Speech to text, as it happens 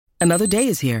Another day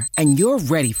is here, and you're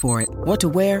ready for it. What to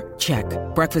wear? Check.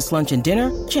 Breakfast, lunch, and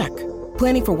dinner? Check.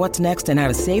 Planning for what's next and how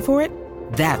to save for it?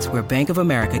 That's where Bank of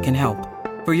America can help.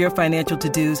 For your financial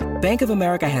to-dos, Bank of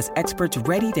America has experts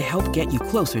ready to help get you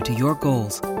closer to your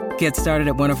goals. Get started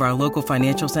at one of our local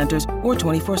financial centers or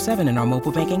 24/7 in our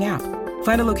mobile banking app.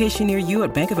 Find a location near you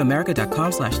at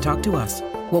bankofamerica.com/talktous.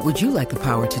 What would you like the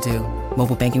power to do?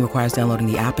 Mobile banking requires downloading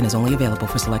the app and is only available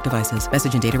for select devices.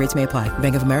 Message and data rates may apply.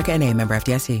 Bank of America N.A., member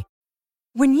FDIC.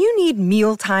 When you need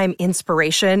mealtime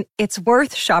inspiration, it's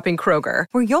worth shopping Kroger,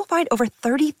 where you'll find over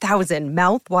 30,000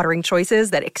 mouth-watering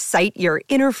choices that excite your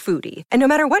inner foodie. And no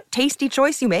matter what tasty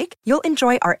choice you make, you'll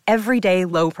enjoy our everyday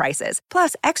low prices,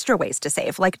 plus extra ways to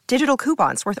save, like digital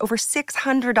coupons worth over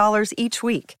 $600 each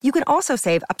week. You can also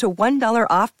save up to $1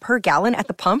 off per gallon at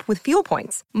the pump with fuel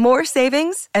points. More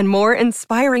savings and more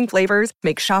inspiring flavors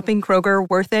make shopping Kroger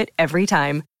worth it every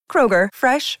time. Kroger,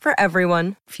 fresh for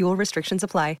everyone. Fuel restrictions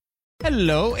apply.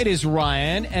 Hello, it is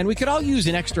Ryan, and we could all use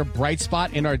an extra bright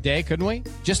spot in our day, couldn't we?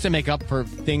 Just to make up for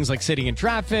things like sitting in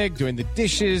traffic, doing the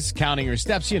dishes, counting your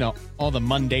steps, all the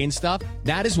mundane stuff.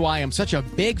 That is why I'm such a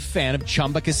big fan of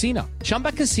Chumba Casino.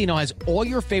 Chumba Casino has all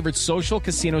your favorite social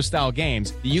casino-style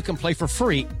games that you can play for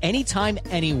free anytime,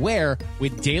 anywhere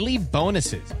with daily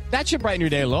bonuses. That should brighten your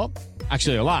day a little.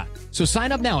 Actually, a lot. So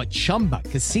sign up now at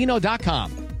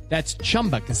ChumbaCasino.com. That's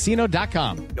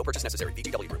ChumbaCasino.com. No purchase necessary.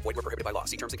 VGW Group. Void where prohibited by law.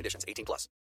 See terms and conditions. 18+.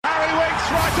 Harry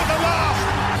Winks right at the last.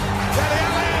 Dele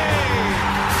Alli.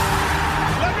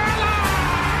 Lamela.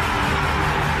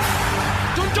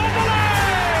 Ndombele.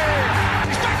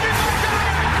 He's back in the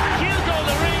game. Hugo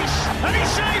Lloris. And he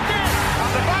saved it.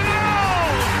 And the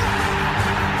barrel.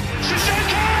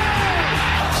 Sissoko.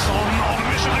 Son on a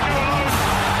mission to go alone.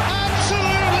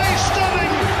 Absolutely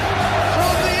stunning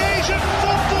from the Asian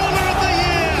footballer of the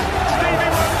year.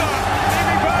 Stevie Wonder,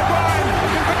 Stevie Bergwijn,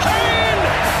 looking for Kane.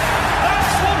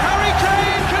 That's what Harry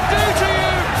Kane can do to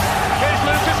you. Here's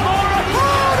Lucas Moura.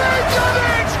 Oh, they done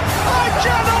it! I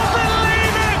cannot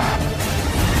believe it!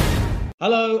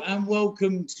 Hello and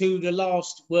welcome to the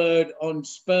last word on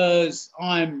Spurs.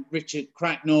 I'm Richard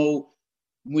Cracknell.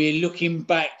 We're looking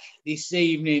back this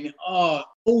evening.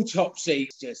 Autopsy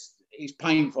is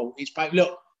painful.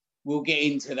 Look, we'll get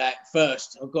into that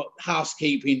first. I've got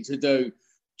housekeeping to do.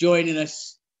 Joining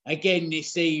us again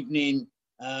this evening,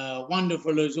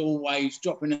 wonderful as always,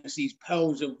 dropping us his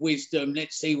pearls of wisdom.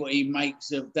 Let's see what he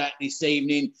makes of that this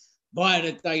evening via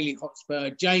the Daily Hotspur.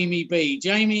 Jamie B.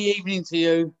 Jamie, evening to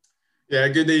you. Yeah,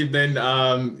 good evening.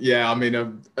 A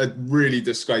really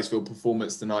disgraceful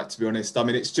performance tonight, to be honest. I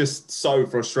mean, it's just so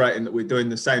frustrating that we're doing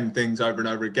the same things over and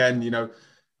over again. You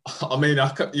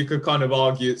could kind of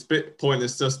argue it's a bit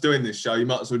pointless just doing this show. You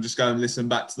might as well just go and listen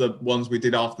back to the ones we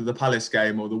did after the Palace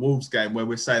game or the Wolves game, where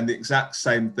we're saying the exact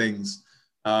same things.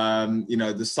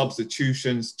 The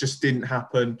substitutions just didn't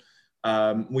happen.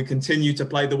 We continue to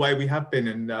play the way we have been.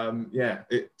 And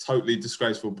totally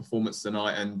disgraceful performance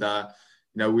tonight. And,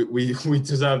 we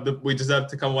deserve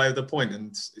to come away with a point,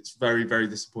 and it's very, very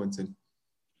disappointing.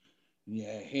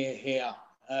 Yeah, here.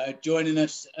 Joining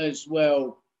us as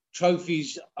well.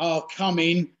 Trophies are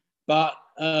coming, but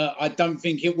I don't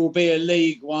think it will be a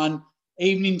league one.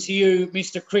 Evening to you,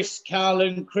 Mr. Chris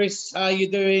Cowland. Chris, how you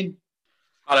doing?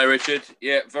 Hello, Richard.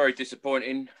 Yeah, very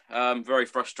disappointing. Very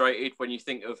frustrated when you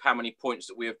think of how many points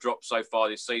that we have dropped so far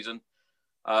this season.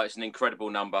 It's an incredible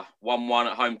number. 1-1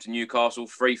 at home to Newcastle,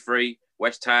 3-3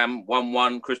 West Ham,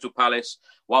 1-1 Crystal Palace,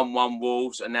 1-1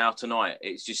 Wolves, and now tonight.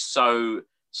 It's just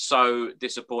so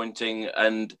disappointing.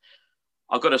 And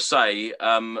I've got to say,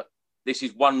 this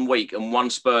is 1 week and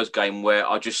one Spurs game where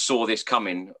I just saw this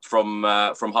coming from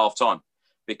half time,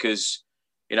 because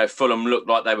Fulham looked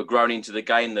like they were growing into the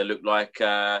game. They looked like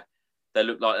they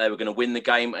were going to win the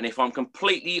game. And if I'm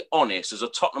completely honest, as a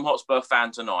Tottenham Hotspur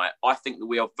fan tonight, I think that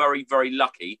we are very, very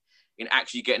lucky in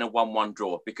actually getting a 1-1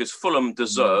 draw, because Fulham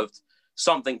deserved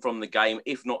something from the game,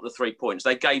 if not the 3 points.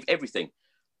 They gave everything.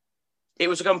 It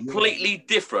was a completely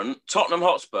different Tottenham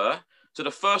Hotspur to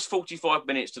the first 45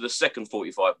 minutes to the second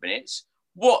 45 minutes.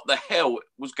 What the hell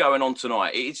was going on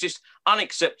tonight? It's just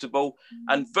unacceptable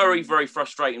and very, very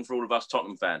frustrating for all of us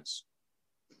Tottenham fans.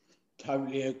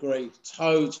 Totally agree.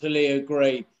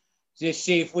 Just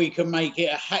see if we can make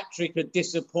it a hat-trick of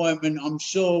disappointment. I'm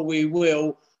sure we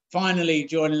will. Finally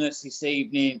joining us this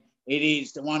evening, it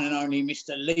is the one and only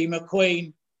Mr. Lee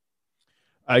McQueen.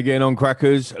 Again on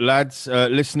Crackers, lads,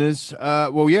 listeners.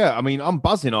 I'm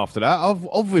buzzing after that.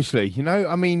 Obviously,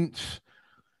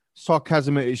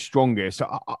 sarcasm at its strongest.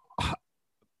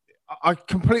 I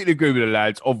completely agree with the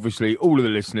lads. Obviously, all of the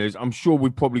listeners. I'm sure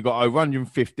we've probably got over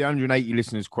 150, 180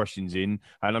 listeners' questions in,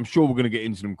 and I'm sure we're going to get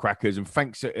into them crackers. And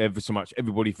thanks ever so much,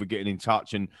 everybody, for getting in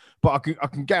touch. But I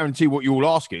can guarantee what you're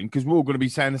all asking, because we're all going to be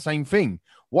saying the same thing.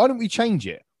 Why don't we change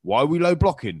it? Why are we low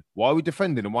blocking? Why are we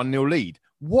defending a 1-0 lead?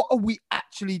 What are we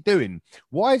actually doing?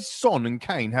 Why is Son and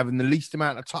Kane having the least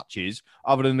amount of touches,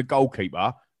 other than the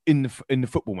goalkeeper, in the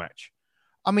football match?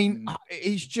 I mean,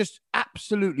 it's just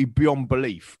absolutely beyond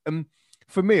belief. And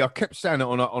for me, I kept saying it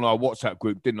on our WhatsApp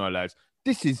group, didn't I, lads?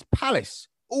 This is Palace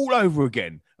all over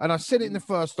again. And I said it in the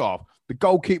first half. The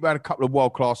goalkeeper had a couple of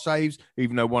world-class saves,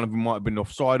 even though one of them might have been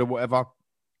offside or whatever.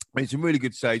 Made some really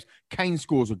good saves. Kane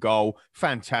scores a goal.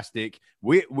 Fantastic.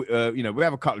 We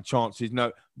have a couple of chances.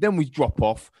 No, then we drop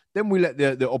off. Then we let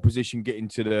the opposition get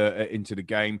into the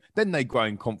game. Then they grow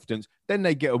in confidence. Then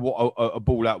they get a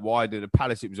ball out wide. At the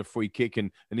Palace, it was a free kick,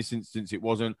 and in this instance, it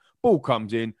wasn't. Ball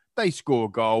comes in. They score a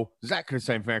goal. Exactly the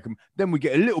same thing. Then we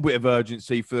get a little bit of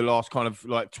urgency for the last kind of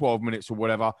like 12 minutes or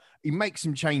whatever. He makes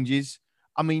some changes.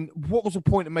 I mean, what was the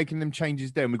point of making them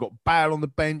changes then? We got Bale on the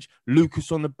bench,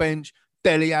 Lucas on the bench,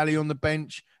 Dele Alli on the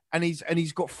bench, and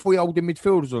he's got 3 holding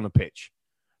midfielders on the pitch.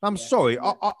 I'm sorry,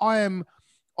 I'm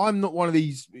not one of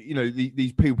these,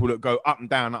 these people that go up and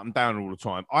down all the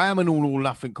time. I am an all or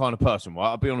nothing kind of person, right?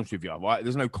 I'll be honest with you, right?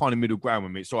 There's no kind of middle ground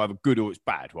with me. It's either good or it's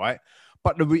bad, right?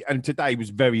 But and today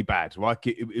was very bad, right?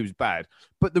 It was bad.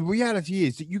 But the reality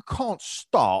is that you can't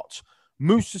start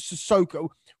Moussa Sissoko.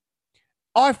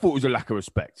 I thought it was a lack of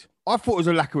respect.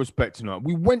 Tonight.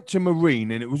 We went to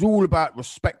Marine and it was all about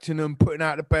respecting them, putting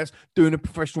out the best, doing a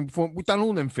professional performance. We've done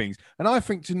all them things. And I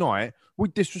think tonight we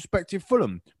disrespected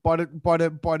Fulham by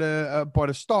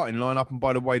the starting lineup and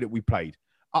by the way that we played.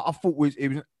 I thought it was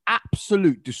an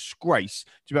absolute disgrace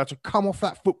to be able to come off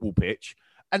that football pitch.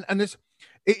 And it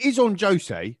is on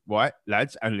Jose, right,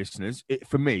 lads and listeners,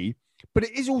 for me, but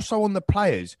it is also on the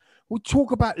players. We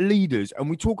talk about leaders and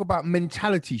we talk about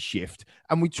mentality shift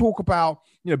and we talk about,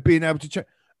 being able to change.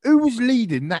 Who was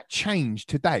leading that change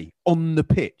today on the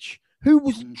pitch? Who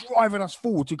was driving us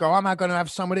forward to go, am I going to have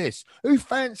some of this? Who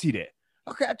fancied it?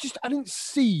 Okay, I didn't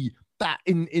see that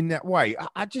in that way.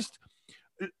 I just,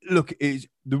 look, is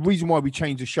the reason why we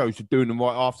changed the show to doing them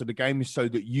right after the game is so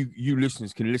that you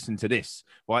listeners can listen to this,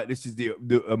 right? This is the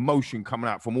emotion coming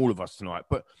out from all of us tonight.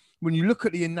 But when you look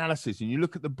at the analysis and you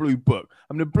look at the blue book,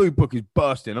 I mean, the blue book is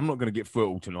bursting. I'm not going to get through it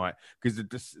all tonight because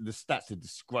the stats are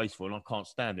disgraceful and I can't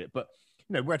stand it. But,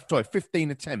 we had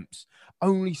 15 attempts,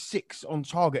 only 6 on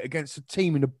target against a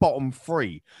team in the bottom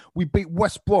 3. We beat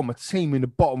West Brom, a team in the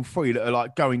bottom 3 that are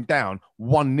like going down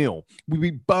 1-0. We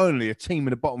beat Burnley, a team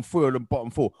in the bottom 3 or the bottom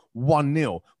 4,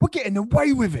 1-0. We're getting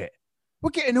away with it.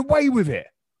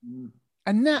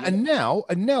 And now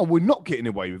we're not getting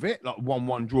away with it, like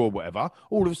 1-1 draw or whatever.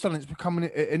 All of a sudden, it's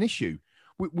becoming an issue.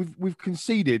 We've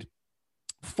conceded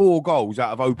 4 goals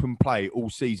out of open play all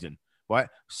season, right?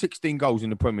 16 goals in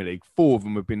the Premier League. 4 of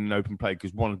them have been in open play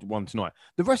because one tonight.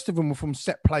 The rest of them were from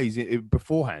set plays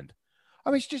beforehand. I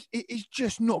mean, it's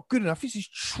just not good enough. This is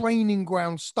training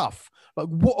ground stuff. Like,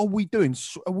 what are we doing?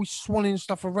 Are we swanning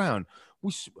stuff around?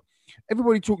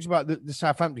 Everybody talks about the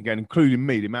Southampton game, including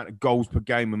me, the amount of goals per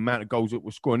game, the amount of goals that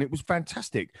were scoring. It was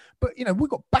fantastic. But, we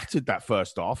got battered that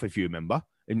first half, if you remember,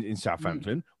 in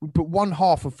Southampton. We put one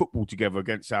half of football together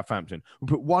against Southampton. We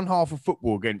put one half of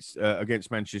football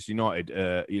against Manchester United,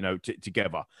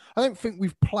 together. I don't think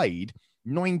we've played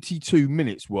 92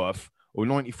 minutes worth or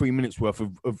 93 minutes worth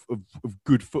of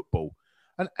good football.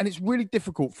 And it's really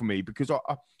difficult for me because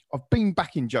I've been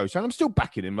backing Jose, and I'm still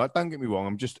backing him. Like, don't get me wrong,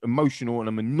 I'm just emotional and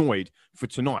I'm annoyed for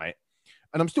tonight.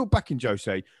 And I'm still backing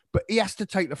Jose, but he has to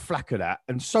take the flack of that,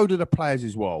 and so do the players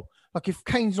as well. Like, if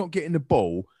Kane's not getting the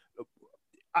ball,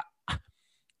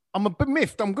 I'm a bit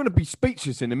miffed. I'm going to be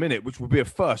speechless in a minute, which will be a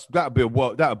first. That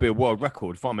would be a world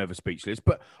record if I'm ever speechless.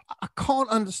 But I can't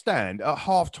understand at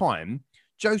half time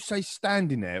Jose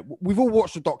standing there. We've all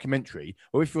watched the documentary,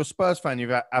 or if you're a Spurs fan,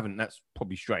 you haven't, that's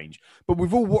probably strange. But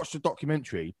we've all watched the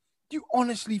documentary. Do you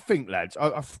honestly think, lads,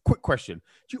 a quick question,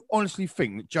 do you honestly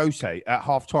think that Jose at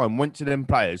half-time went to them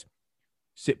players,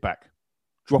 sit back,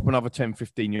 drop another 10,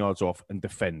 15 yards off and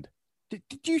defend? Did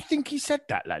you think he said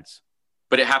that, lads?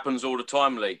 But it happens all the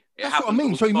time, Lee. That's what I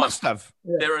mean, so he must have.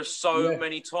 There are so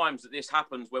many times that this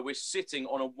happens where we're sitting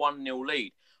on a 1-0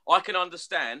 lead. I can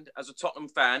understand, as a Tottenham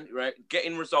fan, right,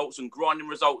 getting results and grinding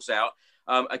results out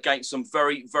against some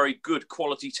very, very good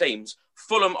quality teams.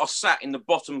 Fulham are sat in the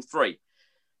bottom 3.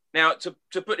 Now,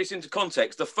 to put this into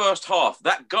context, the first half,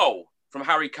 that goal from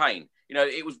Harry Kane,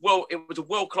 it was a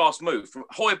world-class move from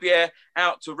Højbjerg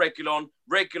out to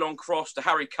Reguilon cross to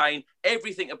Harry Kane.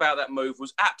 Everything about that move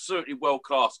was absolutely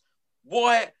world-class.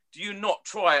 Why do you not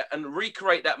try it and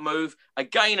recreate that move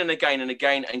again and again and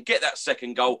again and get that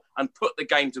second goal and put the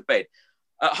game to bed?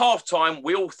 At half-time,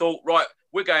 we all thought, right,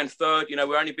 we're going third.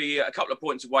 We'll only be a couple of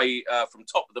points away from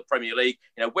top of the Premier League,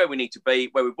 where we need to be,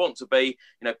 where we want to be,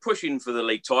 pushing for the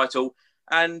league title.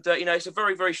 And, it's a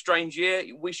very, very strange year.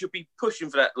 We should be pushing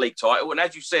for that league title. And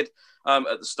as you said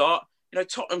at the start,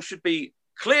 Tottenham should be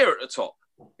clear at the top.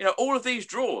 All of these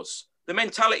draws, the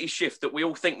mentality shift that we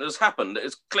all think that has happened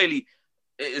is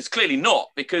clearly not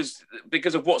because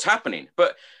of what's happening.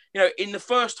 But, in the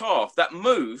first half, that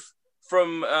move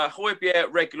from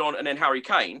Højbjerg, Reguilon and then Harry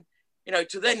Kane,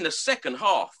 to then the second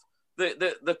half,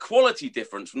 the quality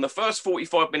difference from the first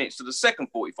 45 minutes to the second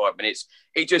 45 minutes,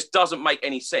 it just doesn't make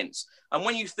any sense. And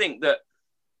when you think that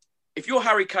if you're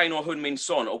Harry Kane or Heung-min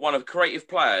Son or one of the creative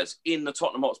players in the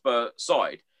Tottenham Hotspur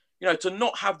side, to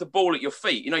not have the ball at your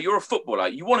feet, you're a footballer.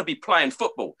 You want to be playing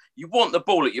football. You want the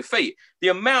ball at your feet. The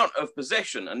amount of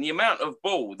possession and the amount of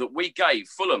ball that we gave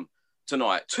Fulham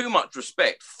tonight, too much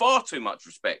respect, far too much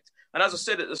respect. And as I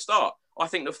said at the start, I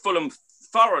think that Fulham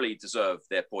thoroughly deserved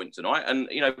their point tonight and,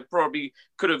 probably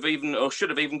could have even or should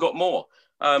have even got more.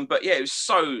 But yeah, it was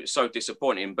so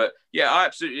disappointing. But yeah,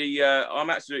 I'm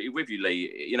absolutely with you,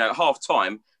 Lee. At half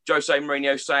time, Jose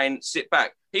Mourinho saying, sit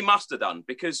back. He must have done,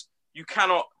 because you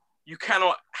cannot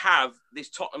have this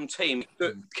Tottenham team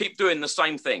keep doing the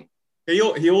same thing. He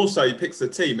picks the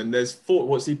team, and there's four.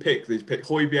 What's he picked? He's picked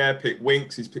Højbjerg, picked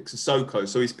Winks, he's picked Sissoko.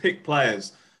 So he's picked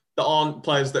players that aren't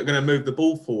players that are going to move the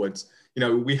ball forwards.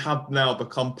 We have now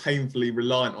become painfully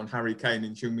reliant on Harry Kane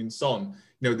and Heung-min Son.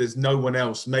 There's no one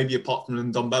else, maybe apart from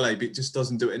Ndombele, but it just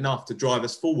doesn't do it enough to drive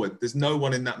us forward. There's no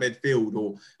one in that midfield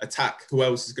or attack who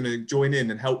else is going to join in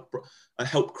and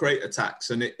help create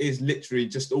attacks. And it is literally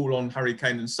just all on Harry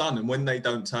Kane and Son. And when they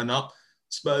don't turn up,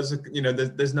 Spurs,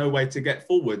 there's no way to get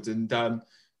forward. And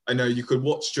I know you could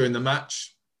watch during the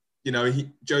match,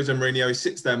 Jose Mourinho, he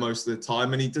sits there most of the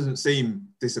time and he doesn't seem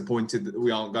disappointed that we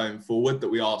aren't going forward, that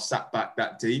we are sat back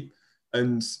that deep.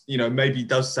 And, maybe he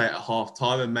does say it at half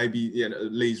time and maybe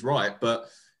Lee's right, but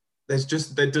there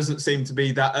doesn't seem to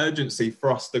be that urgency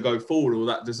for us to go forward or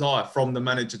that desire from the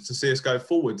manager to see us go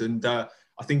forward. And I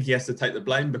think he has to take the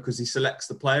blame because he selects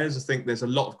the players. I think there's a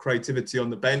lot of creativity on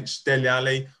the bench. Dele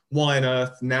Alli, why on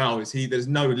earth now is he? There's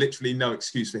literally no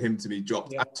excuse for him to be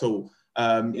dropped at all.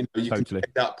 You can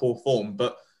take that poor form,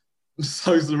 but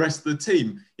so's the rest of the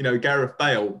team. Gareth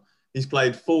Bale, he's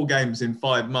played 4 games in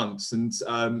 5 months, and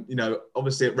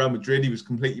obviously at Real Madrid he was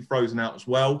completely frozen out as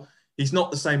well. He's not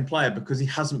the same player because he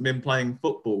hasn't been playing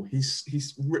football.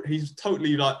 He's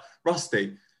totally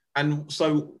rusty. And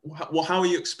so, how are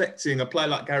you expecting a player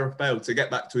like Gareth Bale to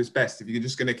get back to his best if you're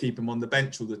just going to keep him on the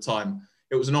bench all the time?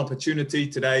 It was an opportunity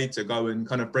today to go and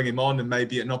kind of bring him on, and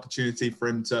maybe an opportunity for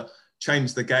him to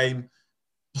change the game.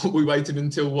 We waited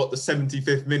until the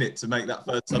 75th minute to make that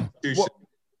first substitution.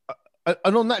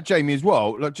 And on that, Jamie, as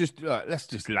well, let's just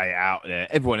lay it out there.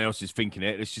 Everyone else is thinking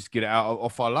it. Let's just get it out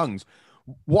off our lungs.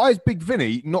 Why is Big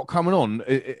Vinny not coming on,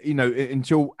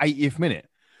 until 80th minute?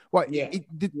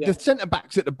 The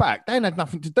centre-backs at the back, they ain't had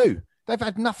nothing to do. They've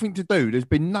had nothing to do. There's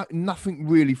been nothing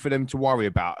really for them to worry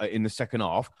about in the second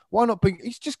half. Why not bring...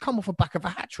 He's just come off the back of a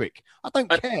hat-trick. I don't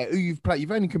care who you've played.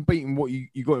 You've only competed what you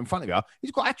got in front of you.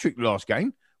 He's got a hat-trick last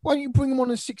game. Why don't you bring him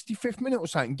on in the 65th minute or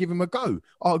something and give him a go?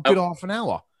 A good half an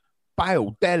hour.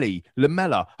 Bale, Dele,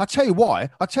 Lamella. I tell you why.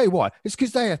 It's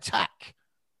because they attack.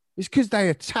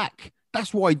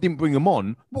 That's why he didn't bring them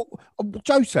on.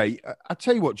 Jose, I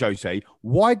tell you what, Jose,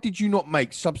 why did you not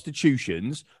make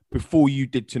substitutions before you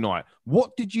did tonight?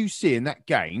 What did you see in that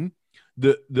game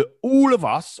that all of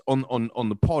us on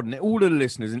the pod and all of the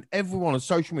listeners and everyone on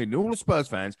social media and all the Spurs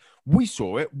fans, we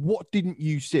saw it. What didn't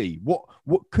you see? What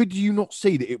could you not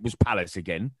see that it was Palace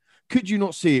again? Could you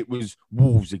not see it was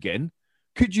Wolves again?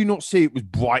 Could you not see it was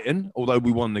Brighton? Although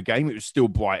we won the game, it was still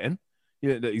Brighton.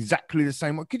 Exactly the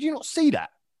same way. Could you not see that?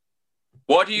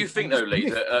 Why do you think, though, Lee,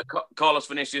 that Carlos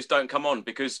Vinicius don't come on?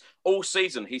 Because all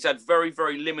season he's had very,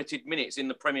 very limited minutes in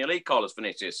the Premier League, Carlos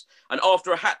Vinicius. And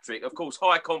after a hat-trick, of course,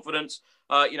 high confidence.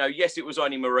 Yes, it was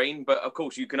only Marine, but of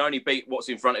course you can only beat what's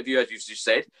in front of you, as you just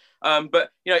said. But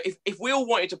if we all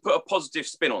wanted to put a positive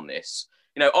spin on this,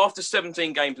 after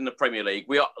 17 games in the Premier League,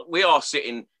 we are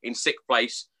sitting in 6th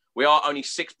place. We are only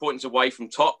 6 points away from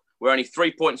top. We're only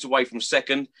 3 points away from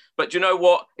second. But do you know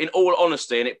what? In all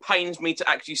honesty, and it pains me to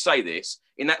actually say this,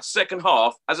 in that second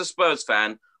half, as a Spurs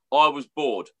fan, I was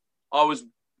bored. I was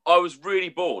really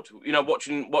bored,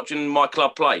 watching my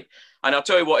club play. And I'll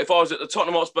tell you what, if I was at the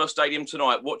Tottenham Hotspur Stadium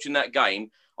tonight watching that game,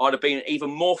 I'd have been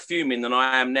even more fuming than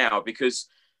I am now, because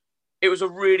it was a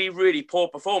really, really poor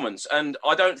performance. And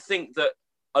I don't think that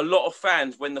a lot of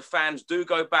fans, when the fans do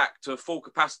go back to full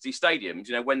capacity stadiums,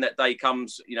 when that day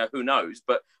comes, who knows?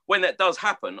 But when that does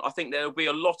happen, I think there'll be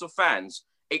a lot of fans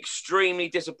extremely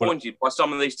disappointed by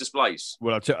some of these displays.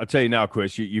 Well, I'll tell you now,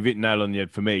 Chris, you've hit nail on the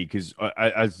head for me because,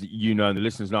 as you know, and the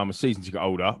listeners know, I'm a season ticket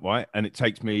holder, right? And it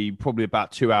takes me probably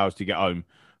about 2 hours to get home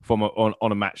from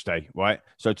on a match day, right?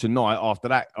 So tonight,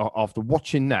 after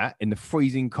watching that in the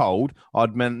freezing cold,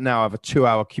 I'd now have a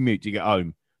 2-hour commute to get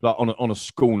home, like on a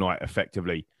school night,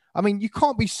 effectively. I mean, you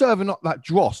can't be serving up that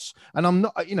dross. And I'm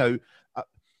not,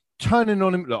 turning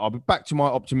on him. Look, I'll be back to my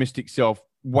optimistic self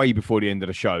way before the end of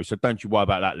the show. So don't you worry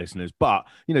about that, listeners. But,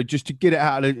 just to get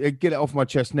it off my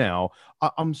chest now,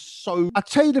 I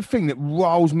tell you the thing that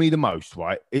riles me the most,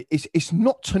 right? It's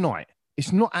not tonight.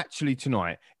 It's not actually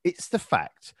tonight. It's the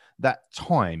fact that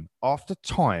time after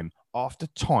time after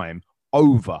time,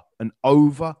 over and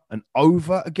over and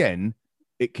over again,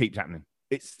 it keeps happening.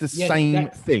 It's the same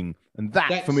thing. And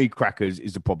that, for me, Crackers,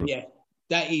 is the problem. Yeah,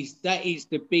 that is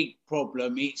the big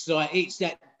problem. It's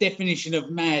that definition of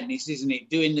madness, isn't it?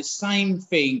 Doing the same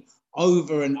thing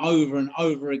over and over and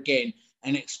over again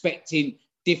and expecting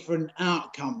different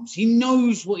outcomes. He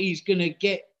knows what he's going to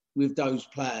get with those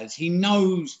players. He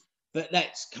knows that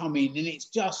that's coming, and it's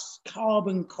just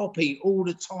carbon copy all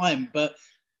the time. But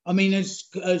I mean, as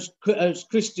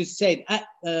Chris just said,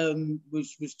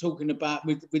 was talking about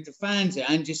with the fans there,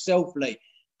 and yourself, Lee,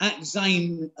 at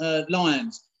Zane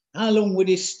Lions, how long will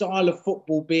this style of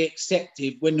football be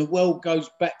accepted when the world goes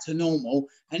back to normal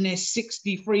and there's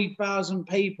 63,000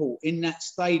 people in that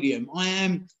stadium?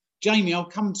 Jamie, I'll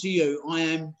come to you. I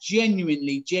am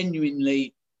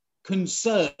genuinely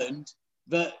concerned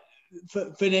that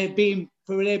for there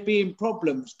being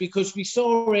problems, because we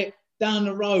saw it down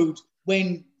the road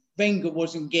when Wenger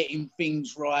wasn't getting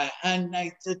things right and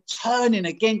they're turning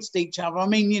against each other. I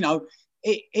mean,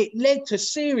 it led to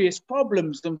serious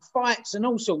problems and fights and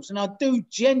all sorts. And I do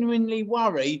genuinely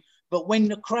worry, but when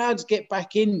the crowds get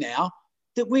back in now,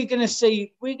 that we're going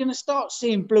to start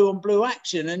seeing blue on blue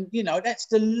action. And, that's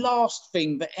the last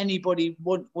thing that anybody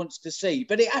wants to see.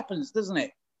 But it happens, doesn't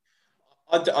it?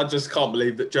 I just can't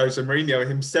believe that Jose Mourinho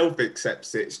himself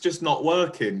accepts it. It's just not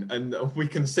working. And we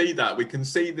can see that. We can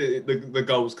see the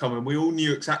goals coming. We all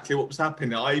knew exactly what was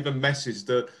happening. I even messaged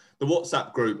the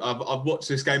WhatsApp group. I've watched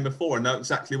this game before and know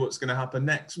exactly what's going to happen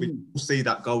next. We see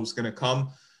that goal's going to come.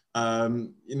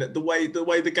 The way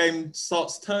the game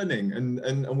starts turning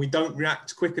and we don't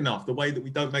react quick enough, the way that we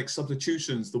don't make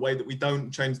substitutions, the way that we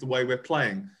don't change the way we're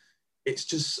playing. It's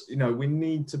just, we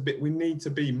need to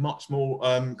be much more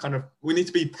we need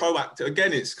to be proactive.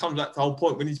 Again, it's kind of like the whole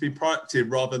point. We need to be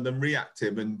proactive rather than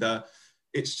reactive. And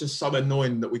it's just so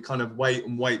annoying that we kind of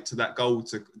wait to that goal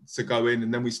to go in,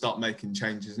 and then we start making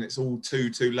changes, and it's all too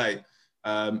late.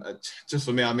 Just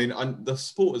for me, I mean, the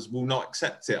supporters will not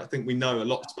accept it. I think we know a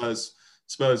lot of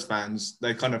Spurs fans,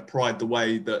 they kind of pride the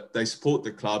way that they support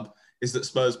the club is that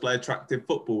Spurs play attractive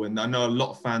football. And I know a lot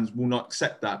of fans will not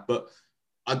accept that, but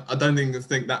I don't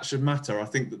think that should matter. I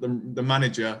think that the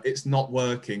manager, it's not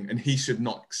working, and he should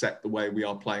not accept the way we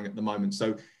are playing at the moment.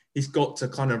 So he's got to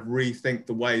kind of rethink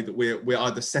the way that we're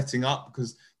either setting up,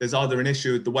 because there's either an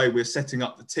issue with the way we're setting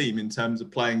up the team in terms of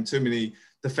playing too many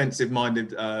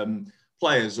defensive-minded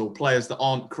players or players that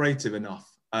aren't creative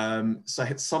enough. So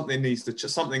something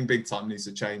big time needs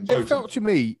to change. It felt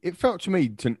to me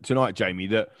tonight, Jamie,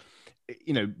 that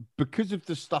because of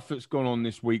the stuff that's gone on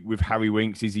this week with Harry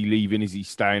Winks, is he leaving, is he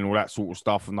staying, all that sort of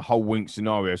stuff, and the whole Winks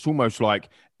scenario, it's almost like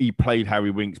he played Harry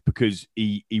Winks because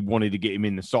he wanted to get him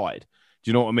in the side. Do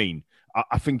you know what I mean?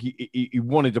 I think he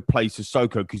wanted to play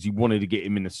Sissoko because he wanted to get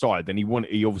him in the side. Then he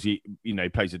obviously, he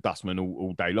plays a dustman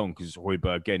all day long because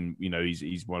Højbjerg, again,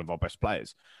 he's one of our best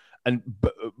players.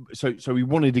 So he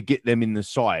wanted to get them in the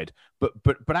side, but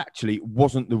actually it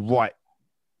wasn't the right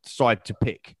side to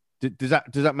pick. Does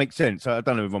that make sense? I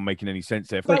don't know if I'm making any sense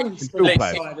there.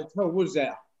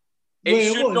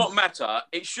 It should not matter.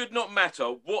 It should not matter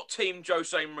what team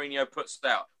Jose Mourinho puts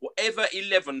out. Whatever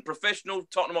 11 professional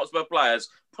Tottenham Hotspur players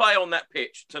play on that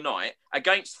pitch tonight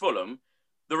against Fulham,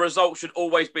 the result should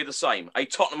always be the same: a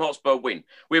Tottenham Hotspur win.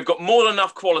 We've got more than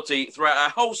enough quality throughout our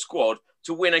whole squad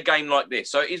to win a game like this.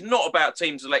 So it's not about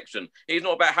team selection. It's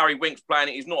not about Harry Winks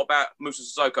playing. It's not about Moussa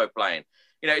Sissoko playing.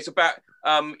 It's about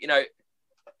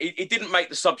He didn't make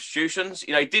the substitutions.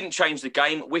 He didn't change the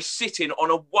game. We're sitting on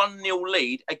a 1-0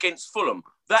 lead against Fulham.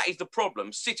 That is the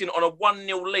problem. Sitting on a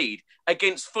 1-0 lead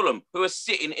against Fulham, who are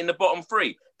sitting in the bottom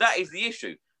three. That is the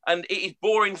issue. And it is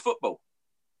boring football.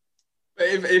 But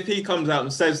if he comes out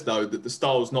and says, though, that the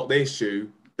style's not the issue,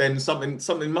 then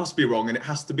something must be wrong, and it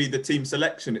has to be the team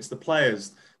selection. It's the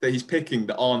players that he's picking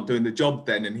that aren't doing the job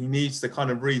then, and he needs to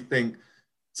kind of rethink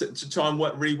to try and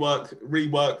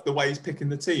rework the way he's picking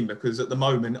the team, because at the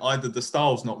moment either the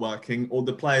style's not working or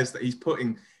the players that he's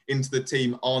putting into the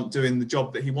team aren't doing the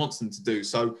job that he wants them to do.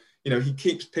 So, he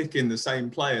keeps picking the same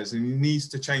players and he needs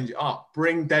to change it up.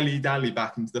 Bring Dele Alli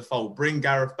back into the fold. Bring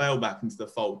Gareth Bale back into the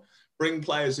fold. Bring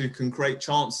players who can create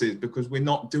chances, because we're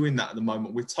not doing that at the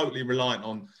moment. We're totally reliant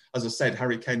on, as I said,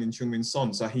 Harry Kane and Heung-min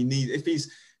Son. So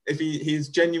if he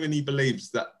genuinely believes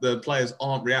that the players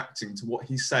aren't reacting to what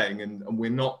he's saying and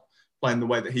we're not playing the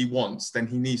way that he wants, then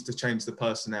he needs to change the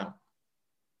personnel.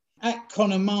 At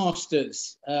Connor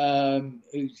Masters,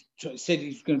 who said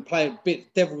he's going to play a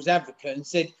bit devil's advocate, and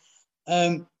said,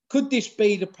 could this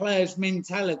be the players'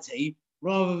 mentality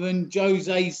rather than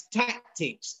Jose's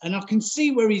tactics? And I can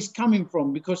see where he's coming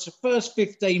from, because the first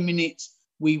 15 minutes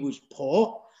we was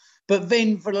poor, but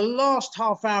then for the last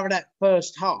half hour of that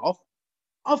first half,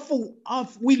 I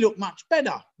thought we looked much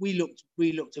better. We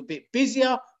looked a bit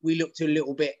busier. We looked a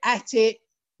little bit at it.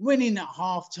 Went in at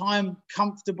half time,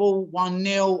 comfortable,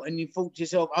 1-0, and you thought to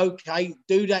yourself, okay,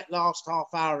 do that last half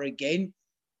hour again.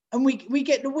 And we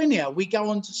get the win here. We go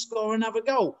on to score another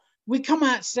goal. We come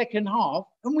out second half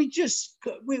and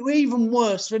we're even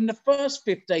worse than the first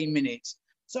 15 minutes.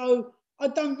 So I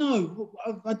don't know.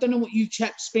 I don't know what you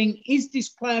chaps think. Is this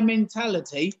player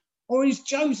mentality, or is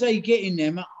Jose getting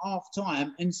them at half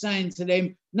time and saying to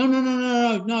them,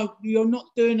 no, you're not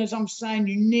doing as I'm saying.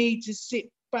 You need to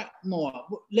sit back more.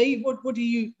 Lee, what do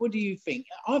you think?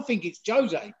 I think it's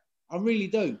Jose. I really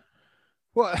do.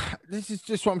 Well, this is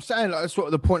just what I'm saying. Like, that's sort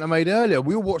of the point I made earlier.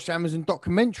 We all watched the Amazon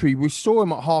documentary. We saw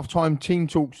him at halftime team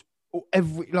talks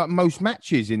most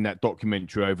matches in that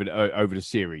documentary over the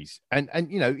series. And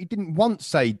he didn't once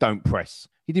say don't press.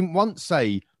 He didn't once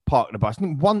say park the bus. He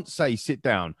didn't once say sit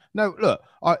down. No, look,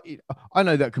 I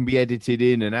know that can be edited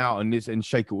in and out and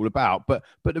shake it all about. But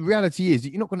the reality is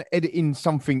that you're not going to edit in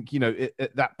something,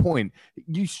 at that point.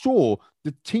 You saw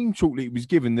the team talk that he was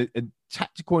given, the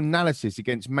tactical analysis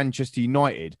against Manchester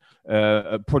United,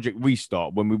 Project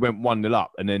Restart, when we went 1-0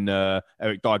 up and then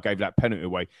Eric Dyer gave that penalty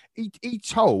away. He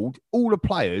told all the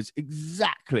players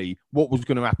exactly what was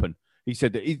going to happen. He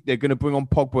said that they're going to bring on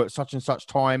Pogba at such and such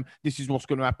time. This is what's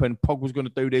going to happen. Pogba's going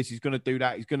to do this. He's going to do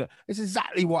that. It's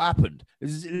exactly what happened.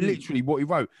 It's literally what he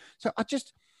wrote. So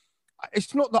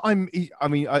it's not that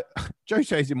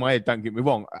Jose is in my head, don't get me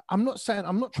wrong. I'm not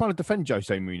trying to defend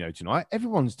Jose Mourinho tonight.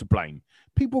 Everyone's to blame.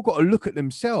 People got to look at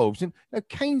themselves, and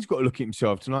Kane's got to look at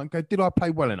himself tonight and go, did I play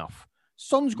well enough?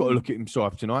 Son's got to look at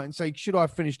himself tonight and say, should I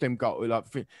finish them goals?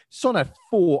 Son had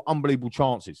 4 unbelievable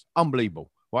chances.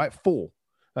 Unbelievable, right? 4.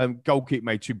 Goalkeeper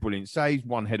made 2 brilliant saves.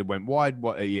 1 header went wide.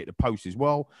 He hit the post as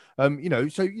well. So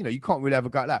you can't really have a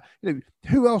go at that.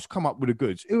 Who else come up with the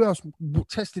goods? Who else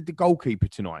tested the goalkeeper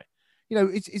tonight?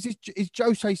 Is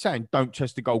Jose saying don't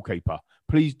test the goalkeeper?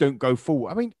 Please don't go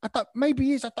forward. I mean, maybe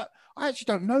he is. I actually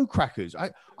don't know, Crackers.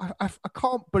 I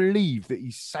can't believe that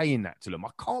he's saying that to them. I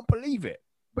can't believe it.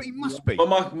 But he must be.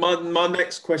 But my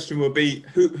next question will be,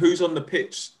 who's on the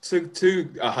pitch to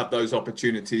have those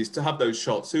opportunities, to have those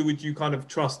shots? Who would you kind of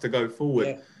trust to go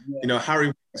forward? Yeah. Harry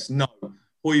Winks, no.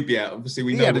 Højbjerg, obviously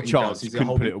we know he had a chance. He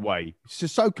couldn't put it away.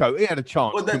 Sissoko, he had a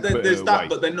chance. Well, there's that,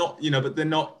 but they're not.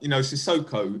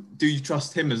 Sissoko. Do you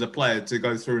trust him as a player to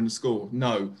go through and score?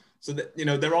 No. So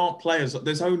there aren't players.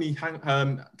 There's only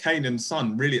Kane and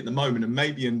Son really at the moment, and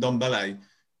maybe Ndombele,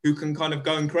 who can kind of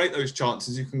go and create those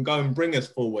chances, who can go and bring us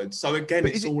forward. So again,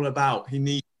 it's all about he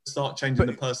needs to start changing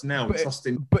the personnel and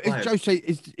trusting. But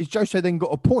is Jose then got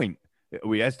a point?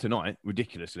 He has tonight,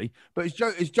 ridiculously. But is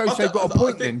Jose got a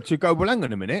point then to go, well, hang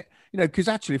on a minute? Because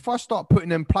actually, if I start putting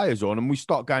them players on and we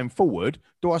start going forward,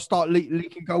 do I start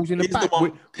leaking goals in the back?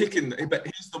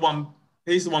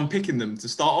 He's the one picking them to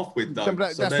start off with, though.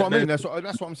 That's what I mean. That's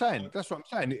what I'm saying.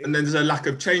 And then there's a lack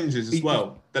of changes as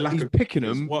well. He's picking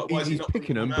them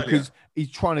because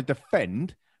he's trying to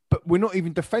defend, but we're not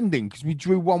even defending because we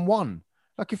drew 1-1.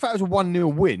 Like if that was a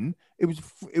 1-0 win, it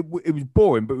was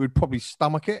boring, but we'd probably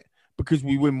stomach it because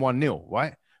we win 1-0,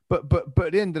 right? But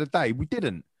at the end of the day, we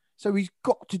didn't. So he's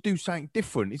got to do something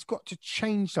different. He's got to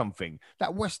change something.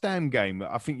 That West Ham game,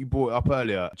 I think you brought it up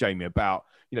earlier, Jamie, about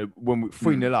when we're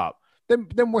 3-0 up.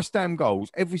 Them West Ham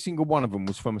goals, every single one of them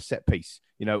was from a set piece,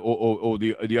 or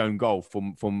the own goal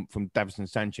from Davinson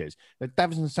Sanchez. Now,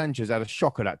 Davinson Sanchez had a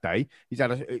shocker that day. He's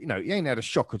had he ain't had a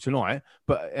shocker tonight.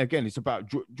 But again, it's about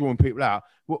drawing people out.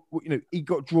 He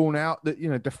got drawn out. That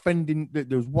defending. That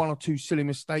there was 1 or 2 silly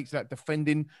mistakes that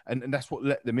defending, and that's what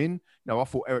let them in. I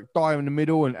thought Eric Dyer in the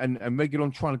middle and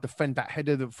Reguilón trying to defend that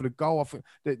header for the goal. I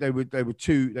think they were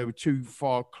too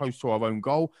far close to our own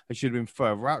goal. They should have been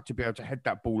further out to be able to head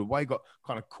that ball away. Got got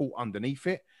kind of caught underneath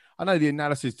it. I know the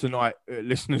analysis tonight,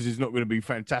 listeners, is not going to be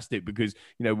fantastic because,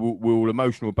 you know, we're all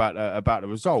emotional about the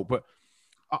result. But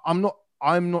I'm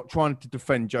not trying to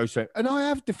defend Jose. And I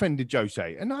have defended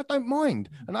Jose, and I don't mind.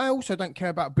 And I also don't care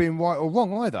about being right or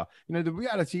wrong either. You know, the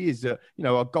reality is that, you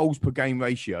know, our goals per game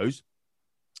ratios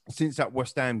since that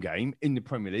West Ham game in the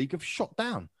Premier League have shot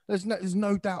down. There's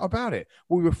no doubt about it.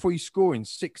 We were free scoring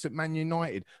 6 at Man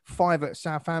United, 5 at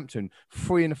Southampton,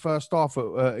 3 in the first half,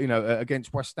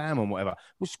 against West Ham and whatever.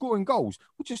 We're scoring goals.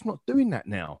 We're just not doing that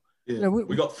now. Yeah. You know,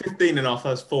 we got 15 in our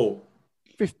first 4.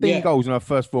 15 goals in our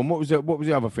first 4. And what was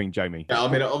the other thing, Jamie? Yeah, I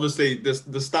mean, obviously the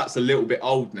stats are a little bit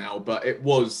old now, but at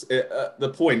the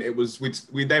point it was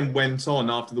we then went on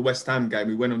after the West Ham game.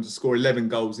 We went on to score 11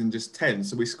 goals in just 10.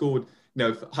 So we scored. You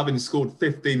know, having scored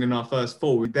 15 in our first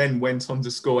 4, we then went on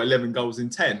to score 11 goals in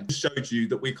 10. It showed you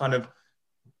that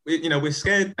we're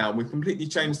scared now. We've completely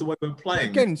changed the way we're playing.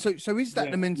 Again, so is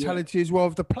that the mentality as well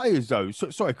of the players, though?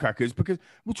 Sorry, Crackers, because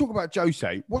we'll talk about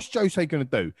Jose. What's Jose going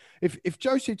to do? If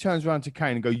Jose turns around to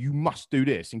Kane and go, you must do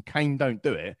this, and Kane don't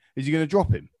do it, is he going to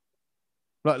drop him?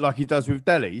 Like he does with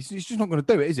Dele. He's just not going to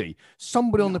do it, is he?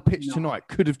 Somebody on the pitch tonight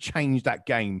could have changed that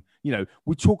game. You know,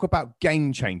 we talk about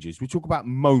game changes. We talk about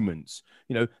moments.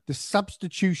 You know, the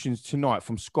substitutions tonight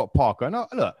from Scott Parker. And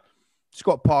look,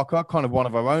 Scott Parker, kind of one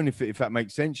of our own, if that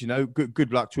makes sense. You know,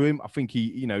 good luck to him. I think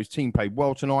his team played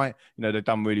well tonight. You know, they've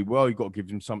done really well. You've got to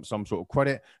give him some sort of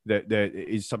credit.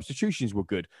 His substitutions were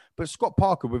good. But Scott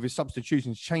Parker, with his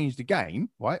substitutions, changed the game,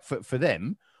 right, for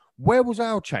them. Where was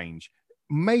our change?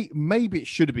 Maybe it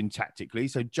should have been tactically.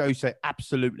 So Jose,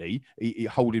 absolutely, he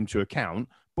hold him to account.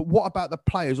 But what about the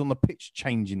players on the pitch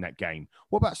changing that game?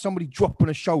 What about somebody dropping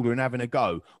a shoulder and having a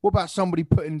go? What about somebody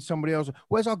putting somebody else?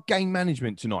 Where's our game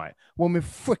management tonight? When we're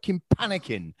freaking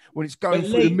panicking, when it's going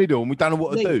through the middle and we don't know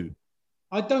what to do.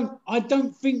 I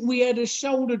don't think we had a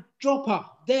shoulder dropper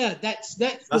there. That's the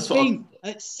thing.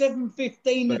 At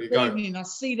 7:15 this evening, I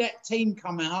see that team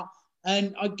come out.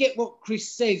 And I get what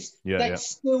Chris says.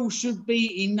 Still should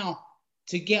be enough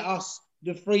to get us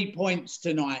the 3 points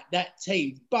tonight, that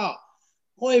team. But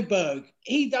Højbjerg,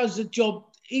 he does a job.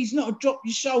 He's not a drop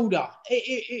your shoulder.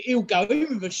 He'll go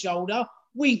in with a shoulder,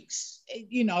 winks.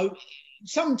 You know,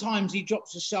 sometimes he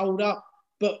drops a shoulder,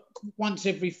 but once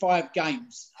every 5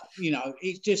 games. You know,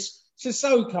 it's just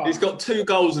Sissoko. He's got 2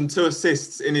 goals and 2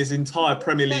 assists in his entire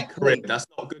Premier League career. That's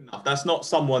not good enough. That's not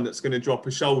someone that's going to drop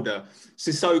a shoulder.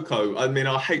 Sissoko, I mean,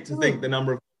 I hate to think the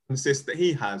number of assists that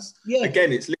he has. Yeah.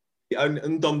 Again, it's literally,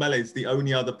 and Ndombele is the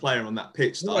only other player on that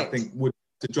pitch that I think would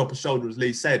to drop a shoulder, as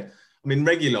Lee said. I mean,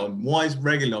 Reguilon, why is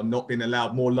Reguilon not being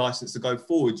allowed more license to go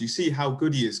forward? You see how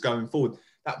good he is going forward.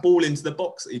 That ball into the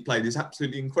box that he played is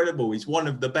absolutely incredible. He's one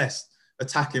of the best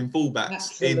attacking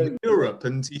fullbacks in Europe,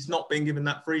 and he's not being given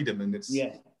that freedom, and it's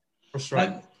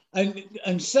frustrating.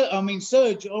 And so, I mean,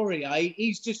 Serge Aurier,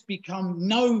 he's just become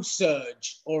no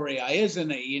Serge Aurier,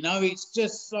 isn't he? You know, it's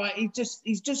just like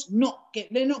he's just not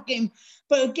getting. They're not getting.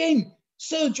 But again,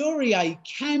 Serge Aurier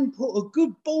can put a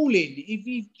good ball in if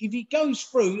he goes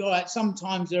through. All right,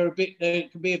 sometimes they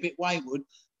can be a bit wayward,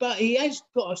 but he has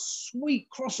got a sweet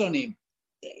cross on him.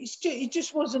 It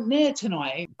just wasn't there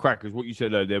tonight. Crackers, what you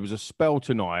said earlier, there was a spell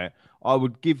tonight. I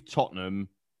would give Tottenham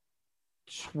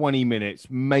 20 minutes,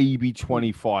 maybe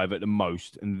 25 at the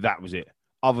most, and that was it.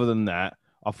 Other than that,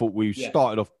 I thought we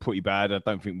started off pretty bad. I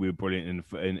don't think we were brilliant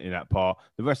in that part.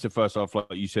 The rest of the first half, like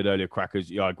you said earlier,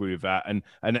 Crackers, I agree with that. And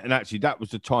actually, that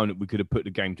was the time that we could have put the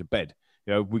game to bed.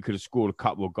 You know, we could have scored a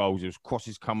couple of goals. There was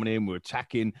crosses coming in. We're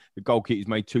attacking. The goalkeeper's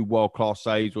made 2 world-class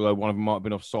saves, although one of them might have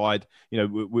been offside. You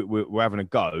know, we're having a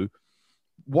go.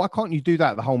 Why can't you do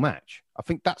that the whole match? I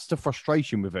think that's the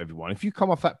frustration with everyone. If you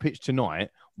come off that pitch tonight,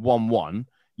 1-1,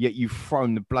 yet you've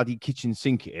thrown the bloody kitchen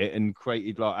sink at it and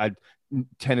had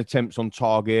 10 attempts on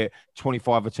target,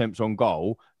 25 attempts on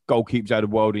goal, goalkeepers out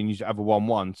of the world, and you have a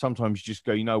 1-1. Sometimes you just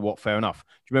go, you know what, fair enough.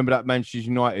 Do you remember that Manchester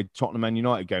United, Tottenham Man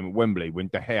United game at Wembley when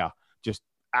De Gea just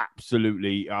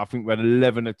absolutely, I think we had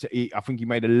I think he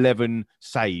made 11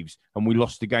 saves and we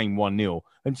lost the game 1-0.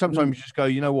 And sometimes you just go,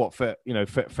 you know what, fair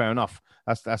enough.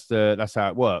 That's how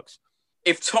it works.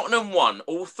 If Tottenham won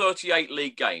all 38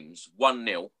 league games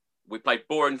 1-0, we played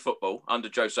boring football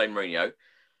under Jose Mourinho,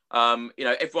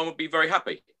 everyone would be very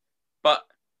happy. But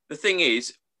the thing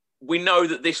is, we know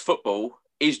that this football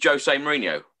is Jose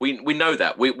Mourinho. We know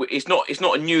that. It's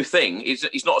not a new thing.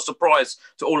 It's not a surprise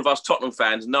to all of us Tottenham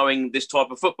fans knowing this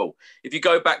type of football. If you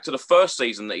go back to the first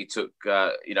season that he took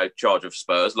charge of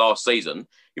Spurs last season,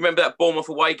 you remember that Bournemouth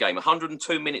away game,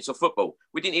 102 minutes of football.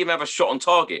 We didn't even have a shot on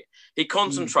target. He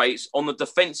concentrates on the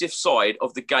defensive side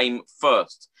of the game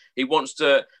first. He wants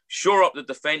to shore up the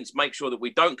defence, make sure that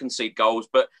we don't concede goals.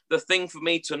 But the thing for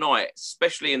me tonight,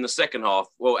 especially in the second half,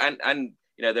 well, and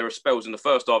you know, there were spells in the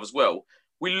first half as well,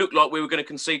 we looked like we were going to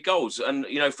concede goals. And,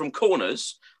 you know, from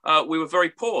corners, we were very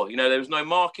poor. You know, there was no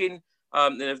marking.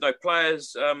 There was no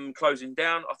players closing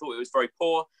down. I thought it was very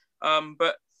poor.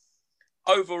 But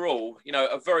overall, you know,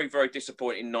 a very, very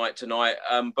disappointing night tonight.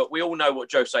 But we all know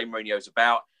what Jose Mourinho is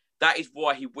about. That is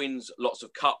why he wins lots